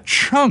save a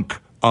chunk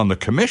on the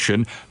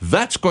commission,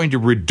 that's going to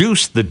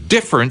reduce the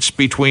difference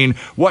between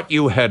what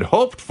you had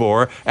hoped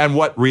for and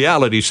what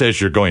reality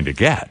says you're going to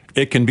get.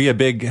 It can be a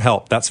big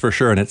help, that's for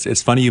sure. And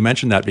it's funny you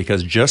mentioned that,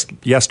 because just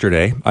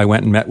yesterday I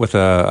went and met with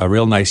a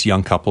real nice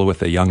young couple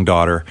with a young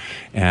daughter,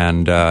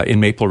 and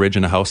in Maple Ridge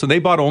in a house. And they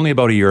bought only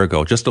about a year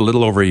ago, just a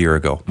little over a year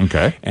ago.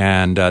 Okay.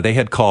 And they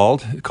had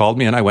called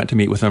me, and I went to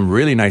meet with them.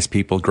 Really nice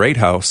people, great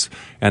house.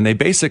 And they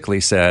basically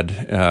said,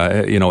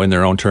 in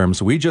their own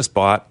terms, we just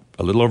bought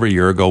a little over a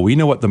year ago. We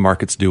know what the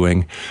market's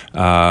doing.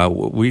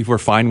 We were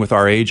fine with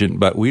our agent,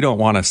 but we don't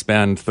want to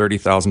spend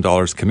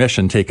 $30,000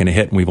 commission taking a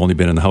hit, and we've only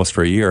been in the house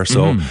for a year.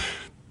 So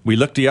we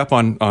looked you up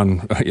on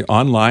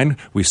online.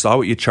 We saw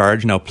what you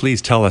charge. Now,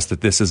 please tell us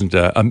that this isn't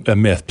a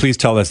myth. Please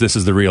tell us this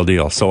is the real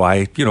deal. So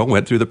I,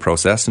 went through the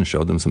process and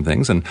showed them some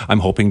things, and I'm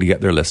hoping to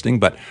get their listing.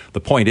 But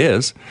the point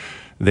is,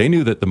 they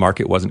knew that the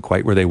market wasn't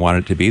quite where they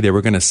wanted it to be. They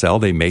were going to sell.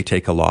 They may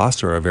take a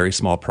loss or a very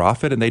small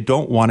profit, and they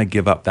don't want to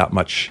give up that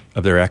much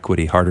of their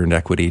equity, hard-earned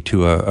equity,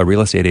 to a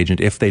real estate agent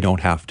if they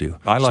don't have to.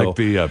 I like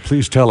the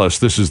please tell us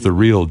this is the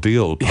real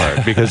deal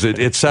part, because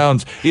it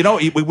sounds,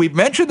 we've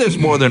mentioned this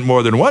more than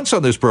once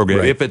on this program.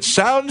 Right. If it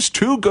sounds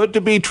too good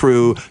to be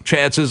true,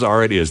 chances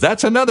are it is.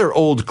 That's another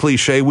old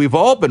cliche we've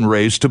all been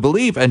raised to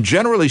believe, and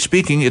generally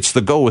speaking, it's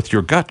the go with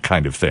your gut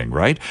kind of thing,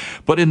 right?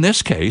 But in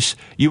this case,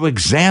 you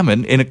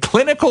examine in a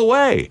clinical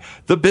way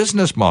the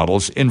business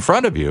models in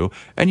front of you,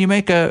 and you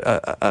make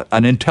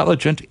an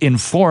intelligent,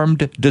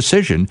 informed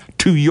decision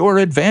to your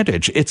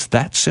advantage. It's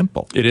that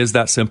simple. It is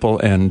that simple.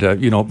 And,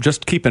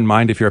 just keep in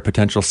mind, if you're a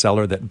potential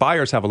seller, that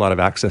buyers have a lot of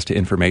access to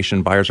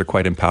information. Buyers are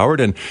quite empowered.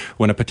 And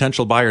when a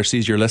potential buyer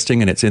sees your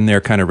listing and it's in their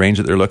kind of range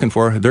that they're looking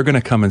for, they're going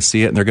to come and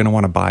see it, and they're going to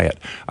want to buy it.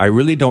 I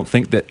really don't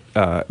think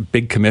that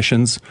big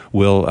commissions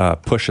will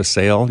push a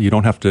sale. You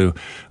don't have to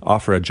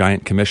offer a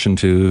giant commission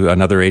to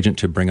another agent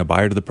to bring a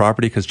buyer to the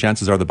property, because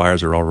chances are the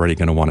buyers are already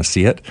going to want to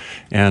see it.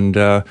 And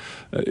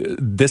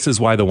this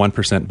is why the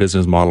 1%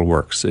 business model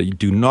works. You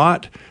do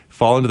not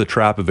fall into the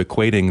trap of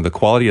equating the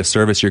quality of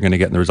service you're going to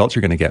get and the results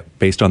you're going to get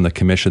based on the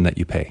commission that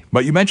you pay.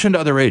 But you mentioned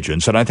other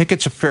agents, and I think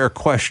it's a fair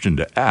question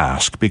to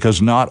ask,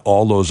 because not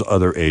all those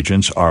other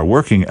agents are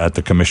working at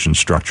the commission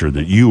structure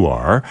that you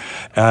are.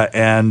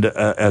 And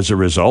as a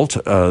result,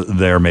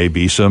 there may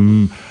be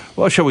some,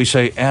 well, shall we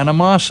say,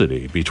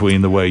 animosity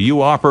between the way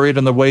you operate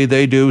and the way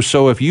they do.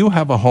 So if you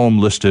have a home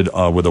listed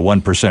with a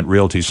 1%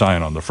 realty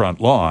sign on the front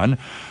lawn,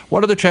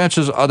 what are the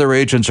chances other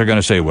agents are going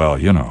to say, well,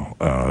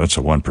 that's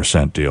a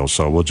 1% deal,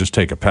 so we'll just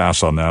take a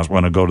pass on that. I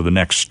want to go to the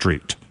next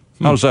street.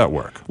 How does that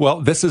work? Well,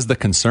 this is the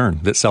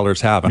concern that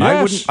sellers have. And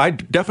yes. I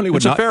definitely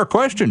would not. It's a fair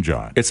question,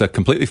 John. It's a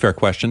completely fair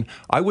question.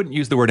 I wouldn't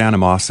use the word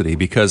animosity,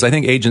 because I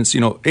think agents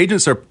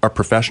are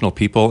professional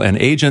people, and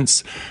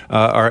agents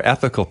are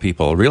ethical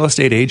people. Real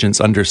estate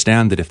agents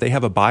understand that if they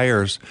have a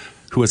buyer's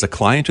who is a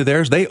client of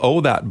theirs, they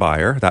owe that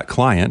buyer, that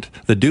client,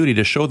 the duty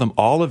to show them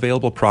all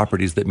available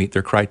properties that meet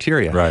their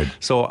criteria. Right.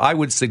 So I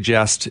would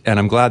suggest, and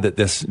I'm glad that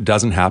this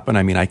doesn't happen.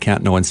 I mean, I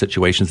can't know in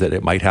situations that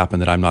it might happen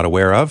that I'm not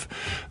aware of,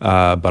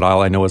 but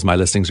all I know is my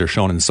listings are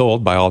shown and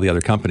sold by all the other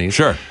companies.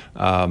 Sure.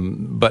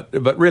 But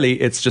really,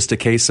 it's just a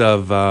case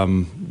of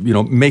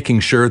making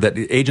sure that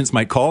agents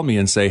might call me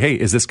and say, hey,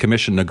 is this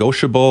commission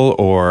negotiable?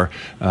 Or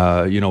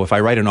if I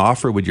write an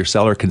offer, would your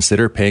seller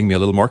consider paying me a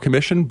little more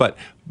commission? But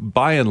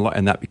by and large,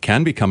 and that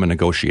can become a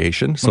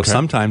negotiation. So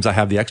sometimes I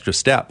have the extra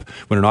step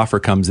when an offer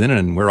comes in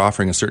and we're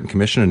offering a certain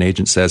commission. An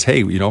agent says,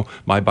 hey,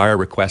 my buyer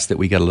requests that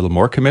we get a little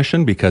more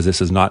commission because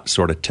this is not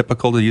sort of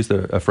typical, to use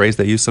a phrase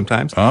they use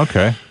sometimes.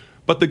 Okay.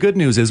 But the good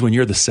news is, when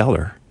you're the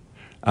seller,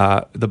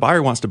 the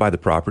buyer wants to buy the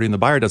property, and the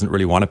buyer doesn't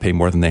really want to pay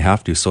more than they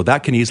have to. So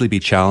that can easily be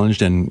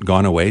challenged and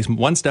gone away.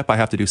 One step I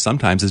have to do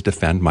sometimes is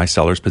defend my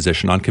seller's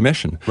position on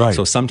commission. Right.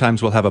 So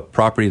sometimes we'll have a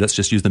property, let's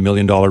just use the $1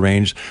 million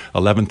range,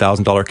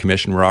 $11,000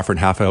 commission. We're offering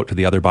half out to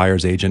the other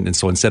buyer's agent. And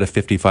so instead of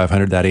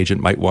 $5,500, that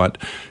agent might want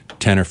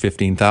 $10,000 or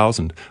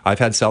 $15,000. I've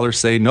had sellers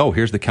say, no,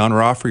 here's the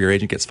counter offer. Your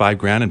agent gets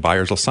 $5,000 and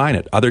buyers will sign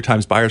it. Other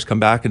times buyers come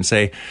back and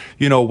say,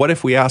 what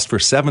if we asked for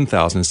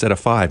 $7,000 instead of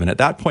 $5,000? And at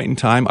that point in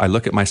time, I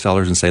look at my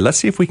sellers and say, let's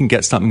see if we can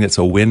get something that's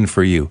a win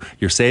for you.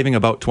 You're saving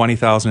about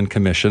 $20,000 in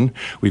commission.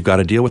 We've got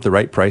to deal with the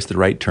right price, the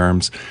right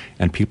terms,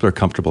 and people are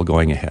comfortable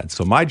going ahead.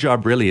 So my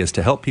job really is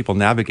to help people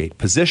navigate,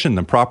 position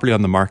them properly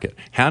on the market,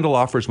 handle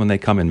offers when they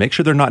come in, make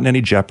sure they're not in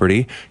any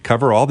jeopardy,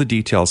 cover all the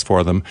details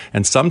for them.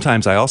 And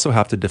sometimes I also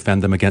have to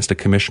defend them against a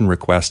commission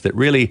request that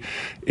really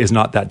is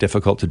not that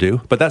difficult to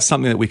do. But that's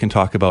something that we can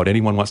talk about.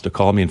 Anyone wants to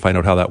call me and find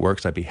out how that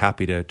works, I'd be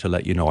happy to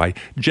let you know. I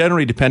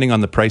generally, depending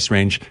on the price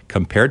range,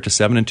 compared to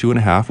 7 and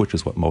 2.5, which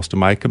is what most of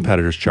my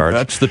competitors charge.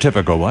 That's the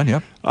typical one,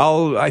 yep.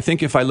 I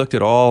think if I looked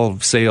at all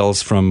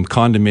sales from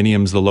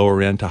condominiums, the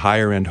lower end, to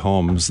higher end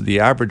homes, the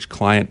average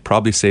client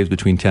probably saves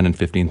between $10,000 and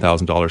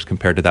 $15,000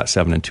 compared to that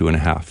 7 and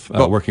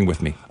 2.5 working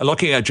with me.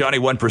 Looking at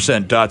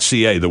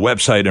Johnny1%.ca, the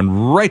website,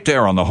 and right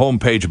there on the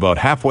homepage, about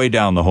halfway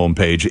down the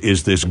homepage,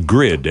 is this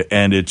grid,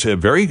 and it's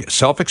very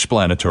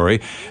self-explanatory.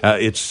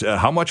 It's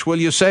how much will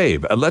you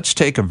save? Let's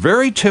take a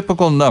very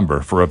typical number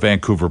for a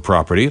Vancouver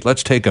property.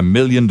 Let's take $1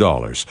 million.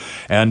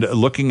 And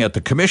looking at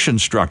the commission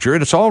structure,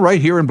 and it's all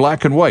right here in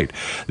black and white.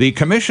 The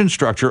commission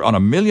structure on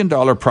 $1 million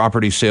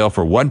property sale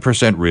for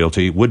 1%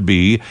 realty would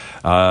be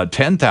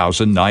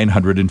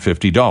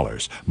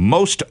 $10,950.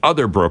 Most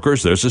other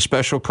brokers, there's a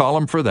special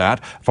column for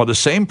that. For the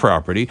same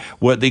property,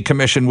 what the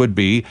commission would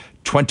be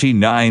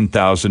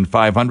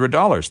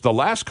 $29,500. The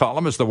last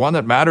column is the one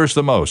that matters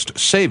the most.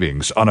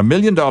 Savings on $1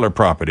 million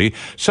property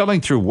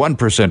selling through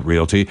 1%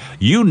 realty.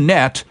 You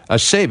net a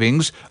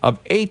savings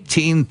of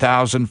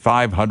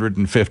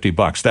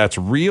 $18,550. That's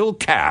real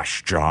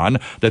cash, John,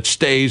 that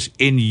stays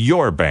in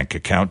your bank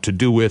account to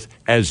do with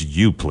as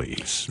you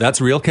please.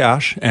 That's real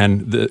cash.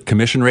 And the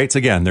commission rates,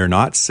 again, they're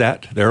not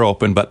set. They're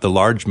open, but the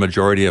large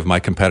majority of my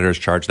competitors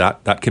charge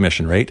that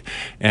commission rate.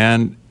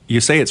 And you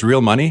say it's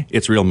real money.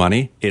 It's real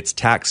money. It's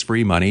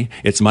tax-free money.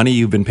 It's money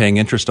you've been paying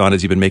interest on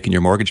as you've been making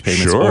your mortgage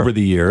payments over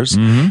the years.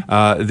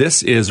 Mm-hmm.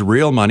 This is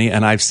real money,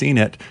 and I've seen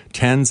it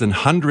tens and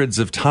hundreds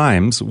of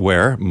times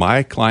where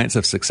my clients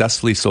have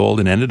successfully sold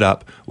and ended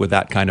up with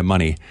that kind of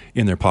money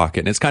in their pocket.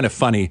 And it's kind of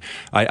funny.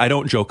 I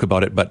don't joke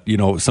about it, but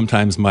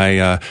sometimes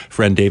my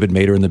friend David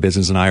Mader in the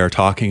business and I are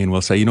talking, and we'll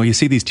say, you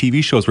see these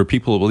TV shows where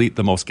people will eat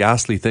the most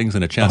ghastly things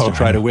in a chance to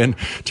try to win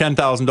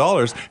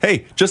 $10,000.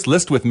 Hey, just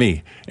list with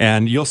me,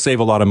 and you'll save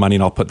a lot of money,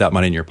 and I'll put that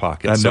money in your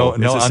pocket. And no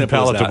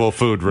unpalatable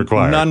food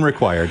required. None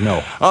required,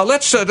 no.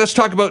 Let's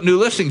talk about new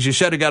listings. You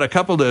said you got a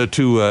couple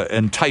to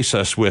entice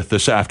us with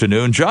this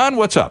afternoon. John,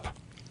 what's up?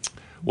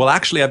 Well,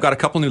 actually, I've got a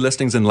couple new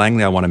listings in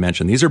Langley I want to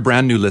mention. These are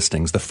brand new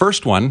listings. The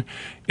first one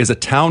is a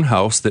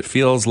townhouse that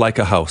feels like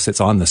a house.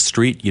 It's on the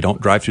street. You don't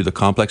drive through the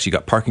complex. You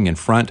got parking in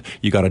front.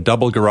 You got a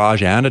double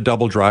garage and a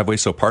double driveway,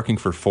 so parking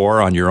for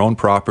 4 on your own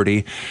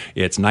property.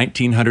 It's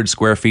 1,900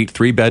 square feet,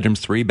 3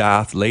 bedrooms, 3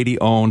 bath,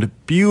 lady-owned.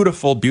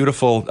 Beautiful,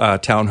 beautiful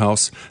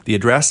townhouse. The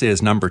address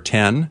is number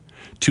 10,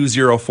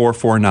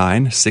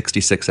 20449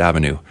 66th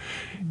Avenue.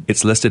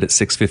 It's listed at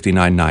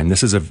 $659,900.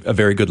 This is a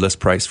very good list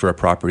price for a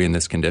property in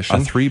this condition. A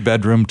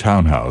 3-bedroom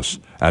townhouse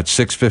at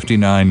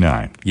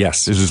 $659,900.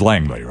 Yes. This is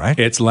Langley, right?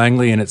 It's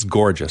Langley, and it's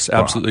gorgeous.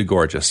 Absolutely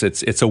gorgeous.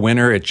 It's a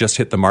winner. It just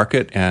hit the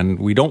market, and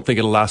we don't think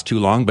it'll last too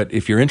long. But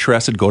if you're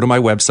interested, go to my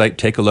website,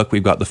 take a look.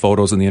 We've got the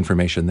photos and the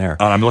information there.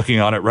 And I'm looking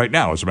on it right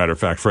now, as a matter of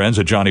fact, friends,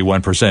 at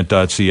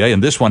Johnny1%.ca.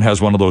 And this one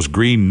has one of those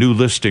green new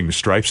listing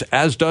stripes,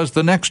 as does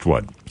the next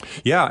one.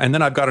 Yeah, and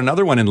then I've got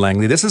another one in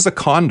Langley. This is a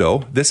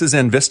condo. This is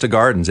in Vista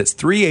Gardens. It's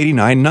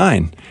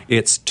 $389,900.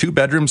 It's 2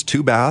 bedrooms,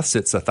 2 baths.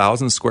 It's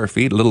 1,000 square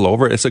feet, a little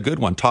over. It's a good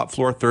one. Top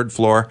floor, 3rd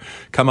floor.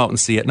 Come out and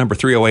see it. Number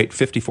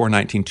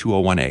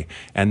 308-5419-201A.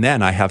 And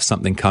then I have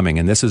something coming,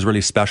 and this is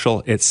really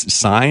special. It's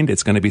signed.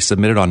 It's going to be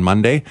submitted on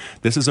Monday.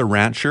 This is a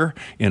rancher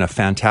in a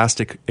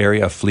fantastic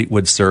area of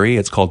Fleetwood, Surrey.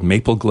 It's called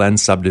Maple Glen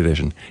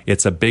Subdivision.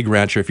 It's a big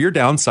rancher. If you're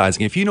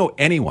downsizing, if you know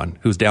anyone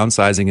who's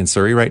downsizing in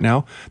Surrey right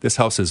now, this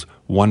house is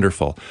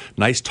wonderful.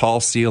 Nice tall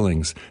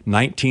ceilings,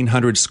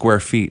 1,900 square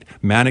feet,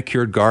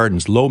 manicured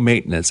gardens, low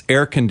maintenance,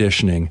 air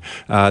conditioning.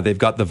 They've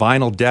got the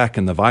vinyl deck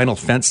and the vinyl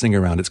fencing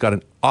around. It's got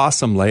an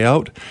awesome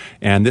layout,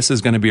 and this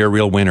is going to be a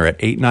real winner at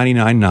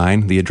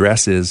 $899,900. The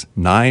address is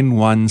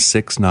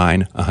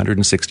 9169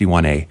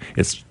 161A.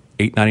 It's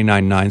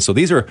 $899.9. So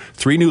these are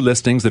 3 new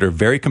listings that are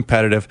very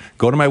competitive.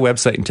 Go to my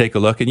website and take a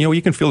look. And,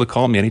 you can feel to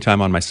call me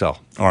anytime on my cell.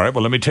 All right,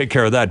 well, let me take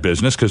care of that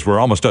business because we're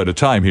almost out of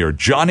time here.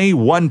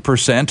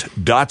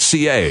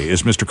 Johnny1%.ca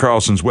is Mr.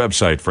 Carlson's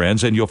website,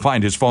 friends, and you'll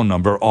find his phone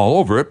number all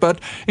over it. But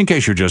in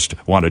case you just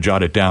want to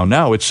jot it down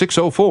now, it's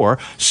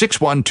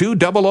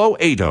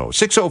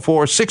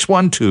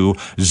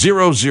 604-612-0080,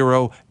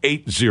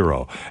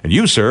 604-612-0080. And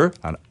you, sir,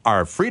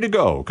 are free to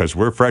go because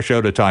we're fresh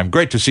out of time.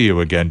 Great to see you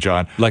again,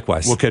 John.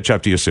 Likewise. We'll catch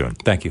up to you soon.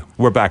 Thank you.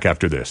 We're back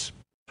after this.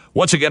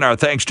 Once again, our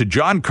thanks to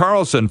John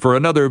Carlson for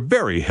another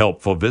very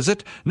helpful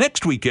visit.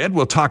 Next weekend,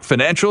 we'll talk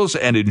financials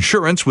and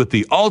insurance with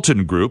the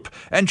Alton Group,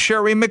 and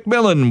Sherry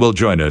McMillan will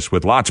join us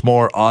with lots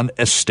more on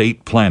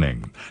estate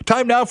planning.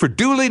 Time now for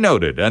Duly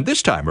Noted, and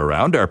this time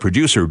around, our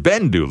producer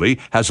Ben Dooley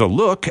has a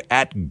look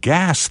at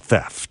gas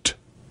theft.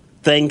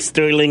 Thanks,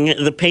 Sterling.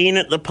 The pain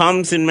at the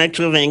pumps in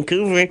Metro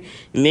Vancouver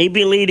may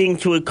be leading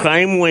to a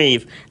crime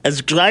wave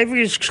as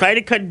drivers try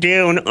to cut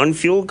down on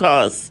fuel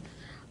costs.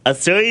 A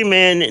Surrey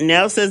man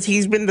now says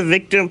he's been the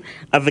victim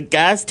of a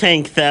gas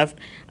tank theft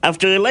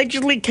after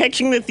allegedly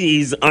catching the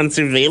thieves on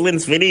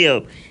surveillance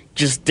video,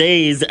 just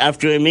days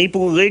after a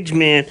Maple Ridge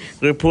man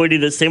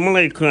reported a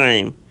similar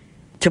crime.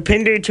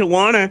 Tapinder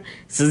Tawana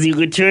says he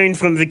returned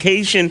from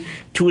vacation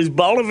to his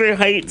Bolivar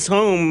Heights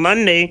home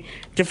Monday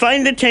to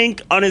find the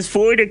tank on his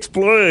Ford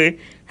Explorer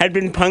had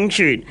been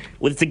punctured,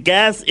 with the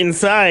gas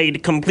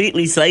inside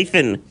completely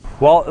siphoned.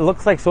 Well, it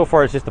looks like so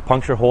far it's just a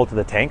puncture hole to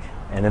the tank,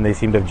 and then they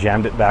seem to have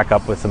jammed it back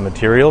up with some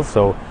materials.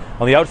 So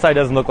on the outside,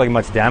 doesn't look like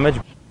much damage.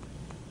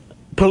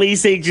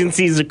 Police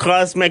agencies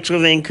across Metro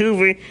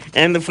Vancouver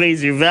and the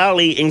Fraser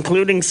Valley,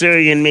 including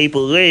Surrey and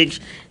Maple Ridge,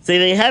 say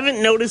they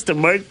haven't noticed a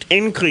marked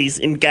increase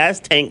in gas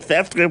tank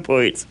theft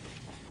reports.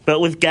 But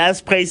with gas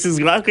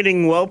prices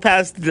rocketing well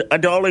past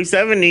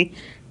 $1.70,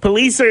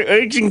 police are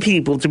urging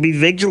people to be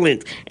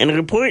vigilant and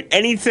report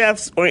any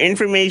thefts or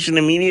information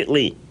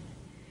immediately.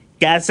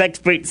 Gas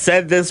experts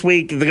said this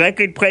week the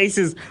record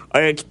prices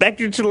are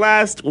expected to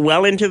last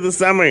well into the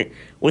summer,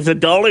 with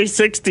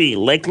 $1.60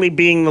 likely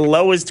being the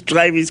lowest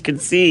drivers could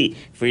see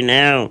for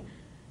now.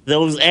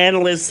 Those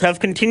analysts have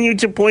continued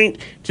to point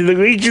to the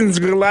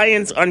region's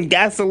reliance on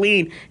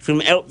gasoline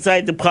from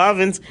outside the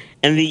province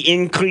and the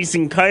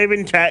increasing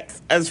carbon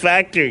tax as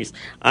factors.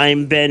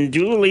 I'm Ben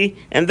Dooley,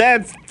 and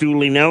that's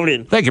Duly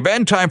Noted. Thank you,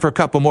 Ben. Time for a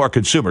couple more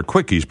consumer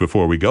quickies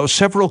before we go.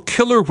 Several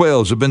killer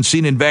whales have been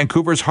seen in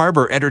Vancouver's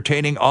harbor,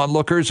 entertaining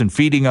onlookers and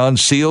feeding on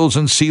seals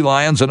and sea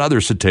lions and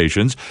other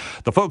cetaceans.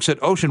 The folks at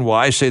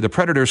OceanWise say the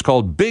predators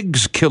called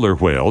Biggs killer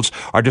whales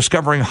are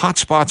discovering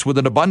hotspots with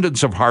an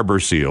abundance of harbor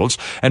seals,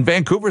 and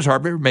Vancouver's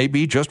harbor may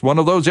be just one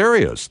of those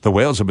areas. The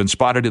whales have been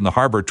spotted in the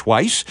harbor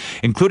twice,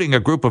 including a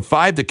group of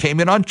 5 that came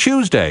in on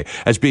Tuesday,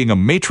 as being a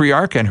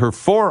matriarch and her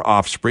 4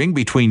 offspring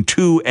between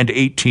 2 and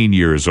 18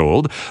 years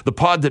old. The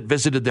pod that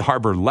visited the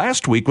harbor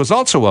last week was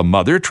also a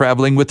mother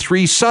traveling with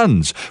 3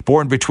 sons,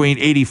 born between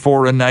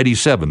 84 and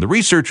 97. The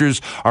researchers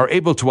are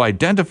able to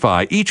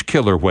identify each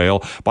killer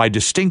whale by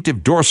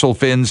distinctive dorsal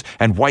fins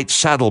and white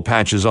saddle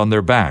patches on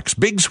their backs.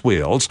 Biggs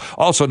whales,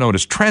 also known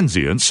as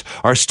transients,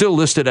 are still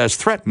listed as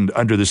threatened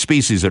under the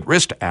Species at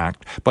Risk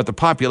Act, but the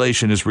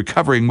population is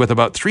recovering with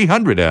about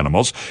 300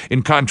 animals,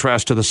 in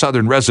contrast to the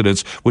southern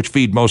residents, which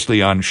feed mostly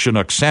on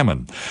Chinook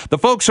salmon. The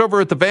folks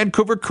over at the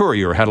Vancouver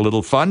Courier had a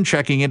little fun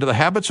checking into the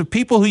habits of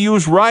people who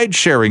use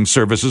ride-sharing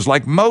services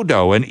like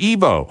Modo and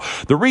Evo.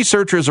 The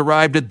researchers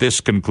arrived at this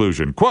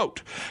conclusion,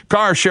 quote,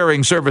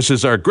 "Car-sharing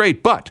services are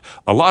great, but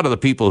a lot of the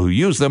people who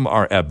use them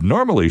are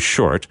abnormally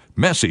short,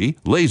 messy,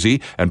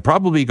 lazy, and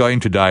probably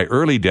going to die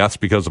early deaths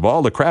because of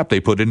all the crap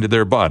they put into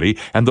their body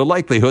and the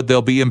likelihood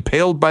they'll be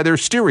impaled by their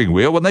steering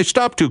wheel when they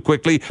stop too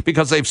quickly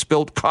because they've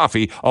spilt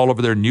coffee all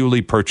over their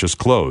newly purchased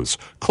clothes."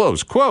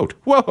 Close quote.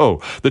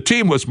 Whoa! The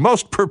team was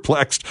most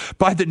perplexed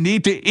by the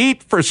need to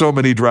eat for so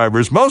many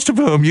drivers, most of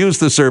whom use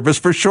the service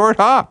for short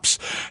hops.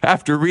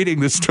 After reading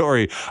this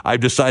story, I've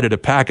decided a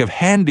pack of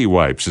handy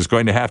wipes is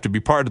going to have to be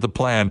part of the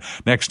plan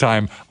next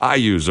time I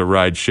use a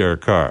ride-share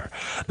car.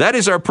 That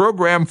is our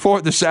program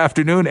for this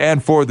afternoon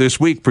and for this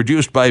week,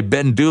 produced by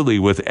Ben Dooley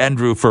with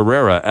Andrew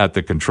Ferreira at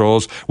the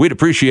controls. We'd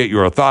appreciate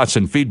your thoughts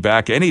and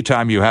feedback.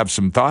 Anytime you have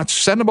some thoughts,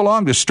 send them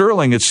along to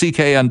Sterling at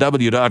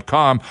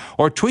cknw.com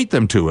or tweet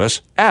them to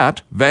us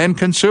at Van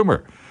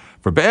Consumer.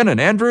 For Ben and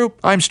Andrew,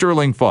 I'm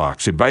Sterling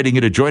Fox, inviting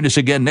you to join us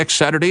again next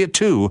Saturday at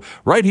 2,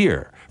 right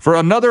here, for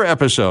another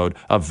episode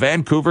of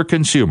Vancouver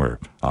Consumer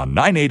on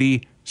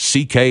 980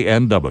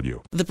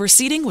 CKNW. The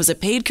proceeding was a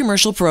paid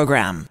commercial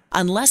program.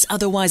 Unless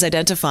otherwise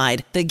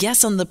identified, the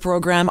guests on the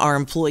program are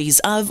employees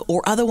of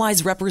or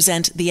otherwise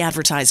represent the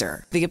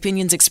advertiser. The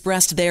opinions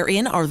expressed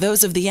therein are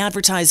those of the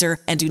advertiser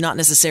and do not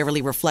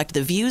necessarily reflect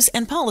the views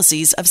and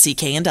policies of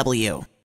CKNW.